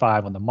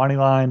 195 on the money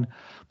line,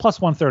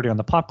 plus 130 on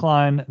the puck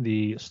line.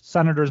 The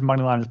Senators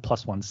money line is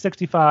plus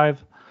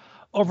 165.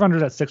 Over under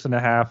at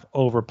 6.5.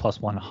 Over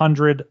plus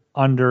 100.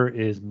 Under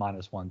is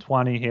minus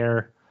 120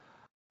 here.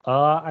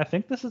 I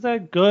think this is a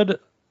good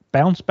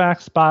bounce back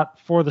spot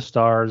for the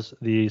Stars.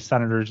 The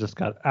Senators just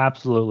got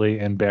absolutely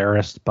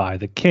embarrassed by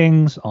the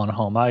Kings on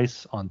home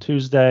ice on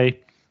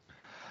Tuesday.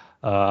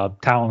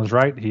 Talon was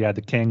right. He had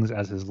the Kings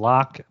as his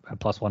lock at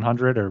plus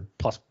 100 or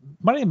plus,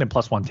 might have been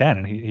plus 110,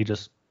 and he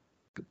just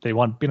beat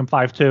him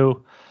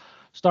 5-2.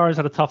 Stars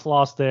had a tough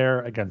loss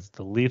there against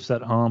the Leafs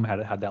at home.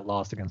 Had that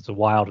loss against the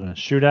Wild in a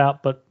shootout,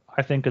 but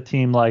I think a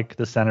team like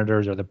the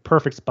Senators are the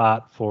perfect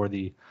spot for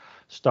the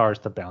Stars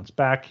to bounce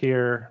back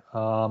here.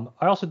 I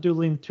also do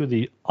lean to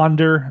the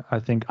under. I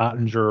think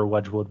Ottinger or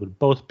Wedgwood would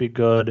both be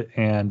good,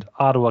 and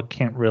Ottawa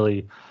can't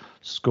really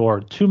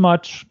score too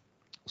much.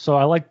 So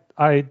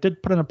I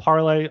did put in a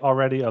parlay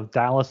already of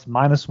Dallas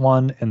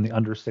 -1 and the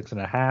under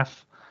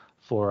 6.5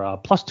 for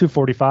plus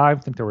 245.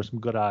 I think there were some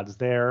good odds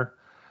there.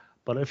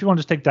 But if you want to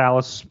just take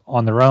Dallas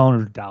on their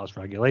own, or Dallas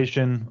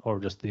regulation, or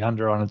just the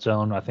under on its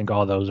own, I think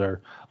all those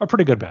are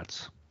pretty good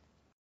bets.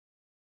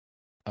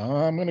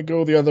 I'm going to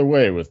go the other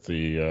way with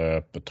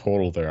the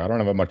total there. I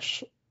don't have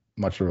much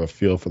of a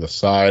feel for the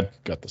side.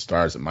 Got the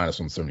Stars at minus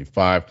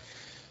 175.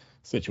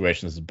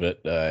 Situation is a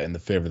bit in the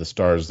favor of the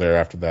Stars there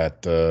after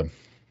that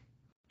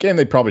game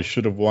they probably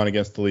should have won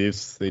against the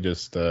Leafs. They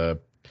just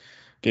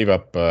gave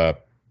up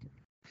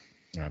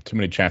too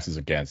many chances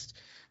against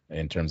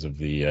in terms of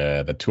the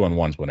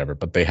 2-on-1s, whatever.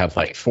 But they had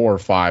like 4 or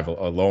 5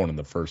 alone in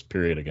the first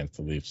period against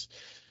the Leafs.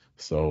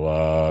 So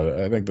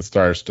I think the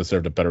Stars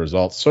deserved a better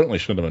result. Certainly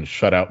should have been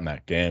shut out in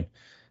that game.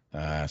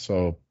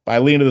 So I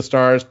lean to the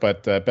Stars,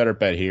 but better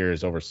bet here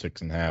is over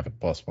 6.5 at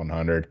plus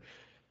 100.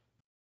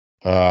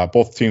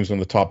 Both teams in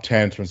the top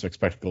 10 in terms of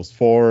expected goals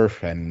for,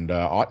 and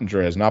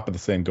Ottinger has not been the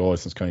same goalie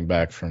since coming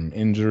back from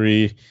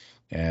injury.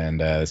 And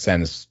the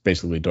Sens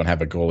basically don't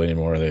have a goal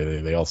anymore.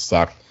 They all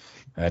suck.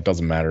 It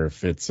doesn't matter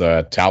if it's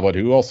Talbot,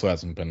 who also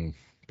hasn't been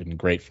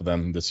great for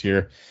them this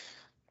year,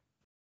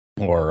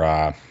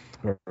 or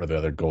the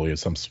other goalie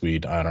is some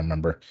Swede. I don't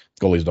remember.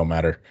 Goalies don't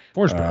matter.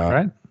 Forsberg,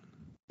 right?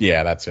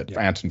 Yeah, that's it.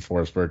 Yeah. Anton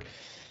Forsberg.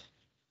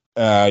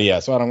 So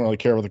I don't really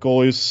care about the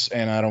goalies,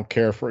 and I don't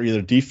care for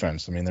either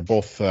defense. I mean, they're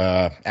both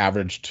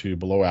average to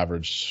below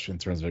average in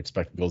terms of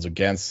expected goals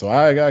against. So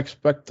I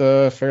expect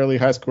a fairly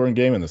high-scoring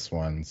game in this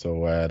one.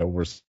 So at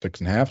over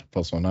 6.5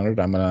 plus 100,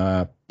 I'm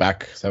gonna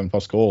back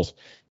 7+ goals.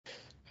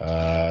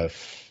 That's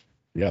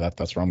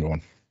where I'm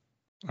going.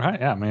 All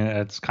right, yeah. I mean,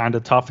 it's kind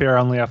of tough here.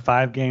 Only a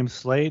 5-game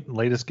slate.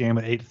 Latest game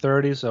at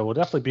 8:30. So we'll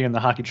definitely be in the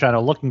Hockey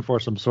Channel looking for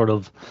some sort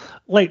of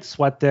late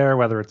sweat there,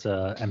 whether it's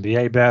a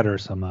NBA bet or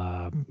some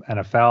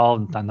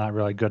NFL, not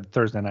really good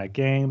Thursday night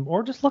game,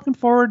 or just looking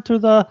forward to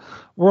the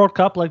World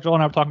Cup. Like Joel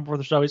and I were talking before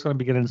the show, he's going to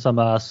be getting some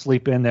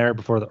sleep in there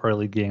before the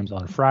early games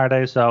on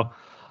Friday. So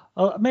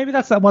maybe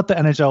that's not what the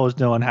NHL was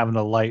doing, having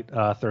a light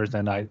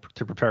Thursday night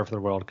to prepare for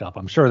the World Cup.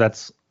 I'm sure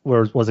that's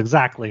was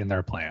exactly in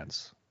their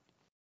plans.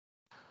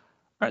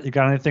 All right, you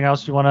got anything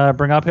else you want to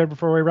bring up here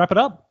before we wrap it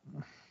up?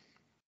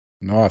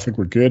 No, I think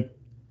we're good.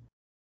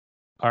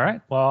 All right.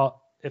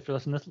 Well, if you're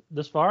listening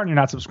this far and you're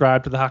not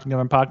subscribed to the Hockey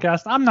Gambling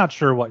Podcast, I'm not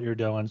sure what you're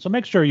doing. So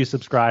make sure you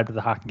subscribe to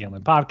the Hockey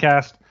Gambling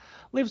Podcast.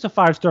 Leave us a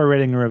 5-star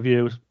rating and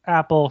review.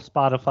 Apple,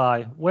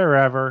 Spotify,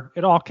 wherever.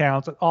 It all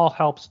counts. It all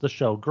helps the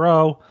show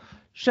grow.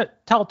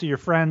 Tell it to your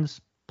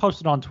friends.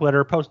 Post it on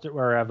Twitter. Post it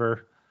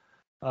wherever.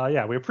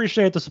 We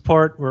appreciate the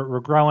support. We're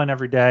growing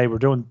every day. We're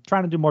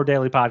trying to do more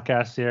daily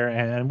podcasts here,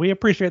 and we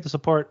appreciate the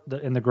support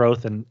in the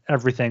growth and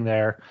everything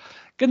there.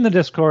 Get in the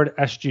Discord,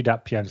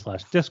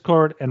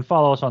 sg.pn/Discord, and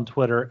follow us on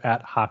Twitter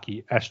at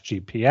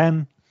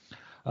HockeySGPN.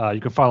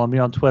 You can follow me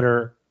on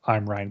Twitter.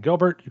 I'm Ryan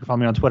Gilbert. You can follow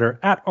me on Twitter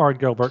at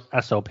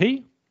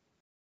RGilbertSOP.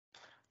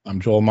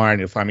 I'm Joel Meyer, and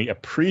you'll find me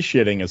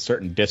appreciating a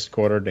certain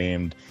Discorder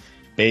named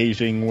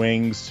Beijing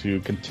Wings, who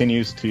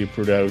continues to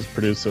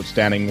produce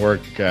outstanding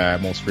work.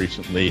 Most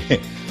recently,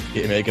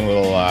 making a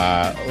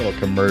little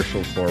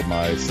commercial for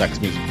my Sex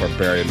Music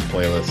Barbarian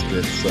playlist.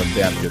 It's some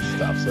damn good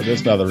stuff. So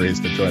there's another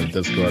reason to join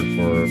the Discord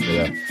for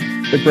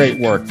the great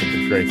work with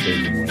the great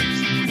Beijing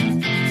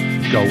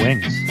Wings. Go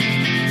Wings.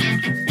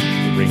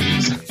 The Wings.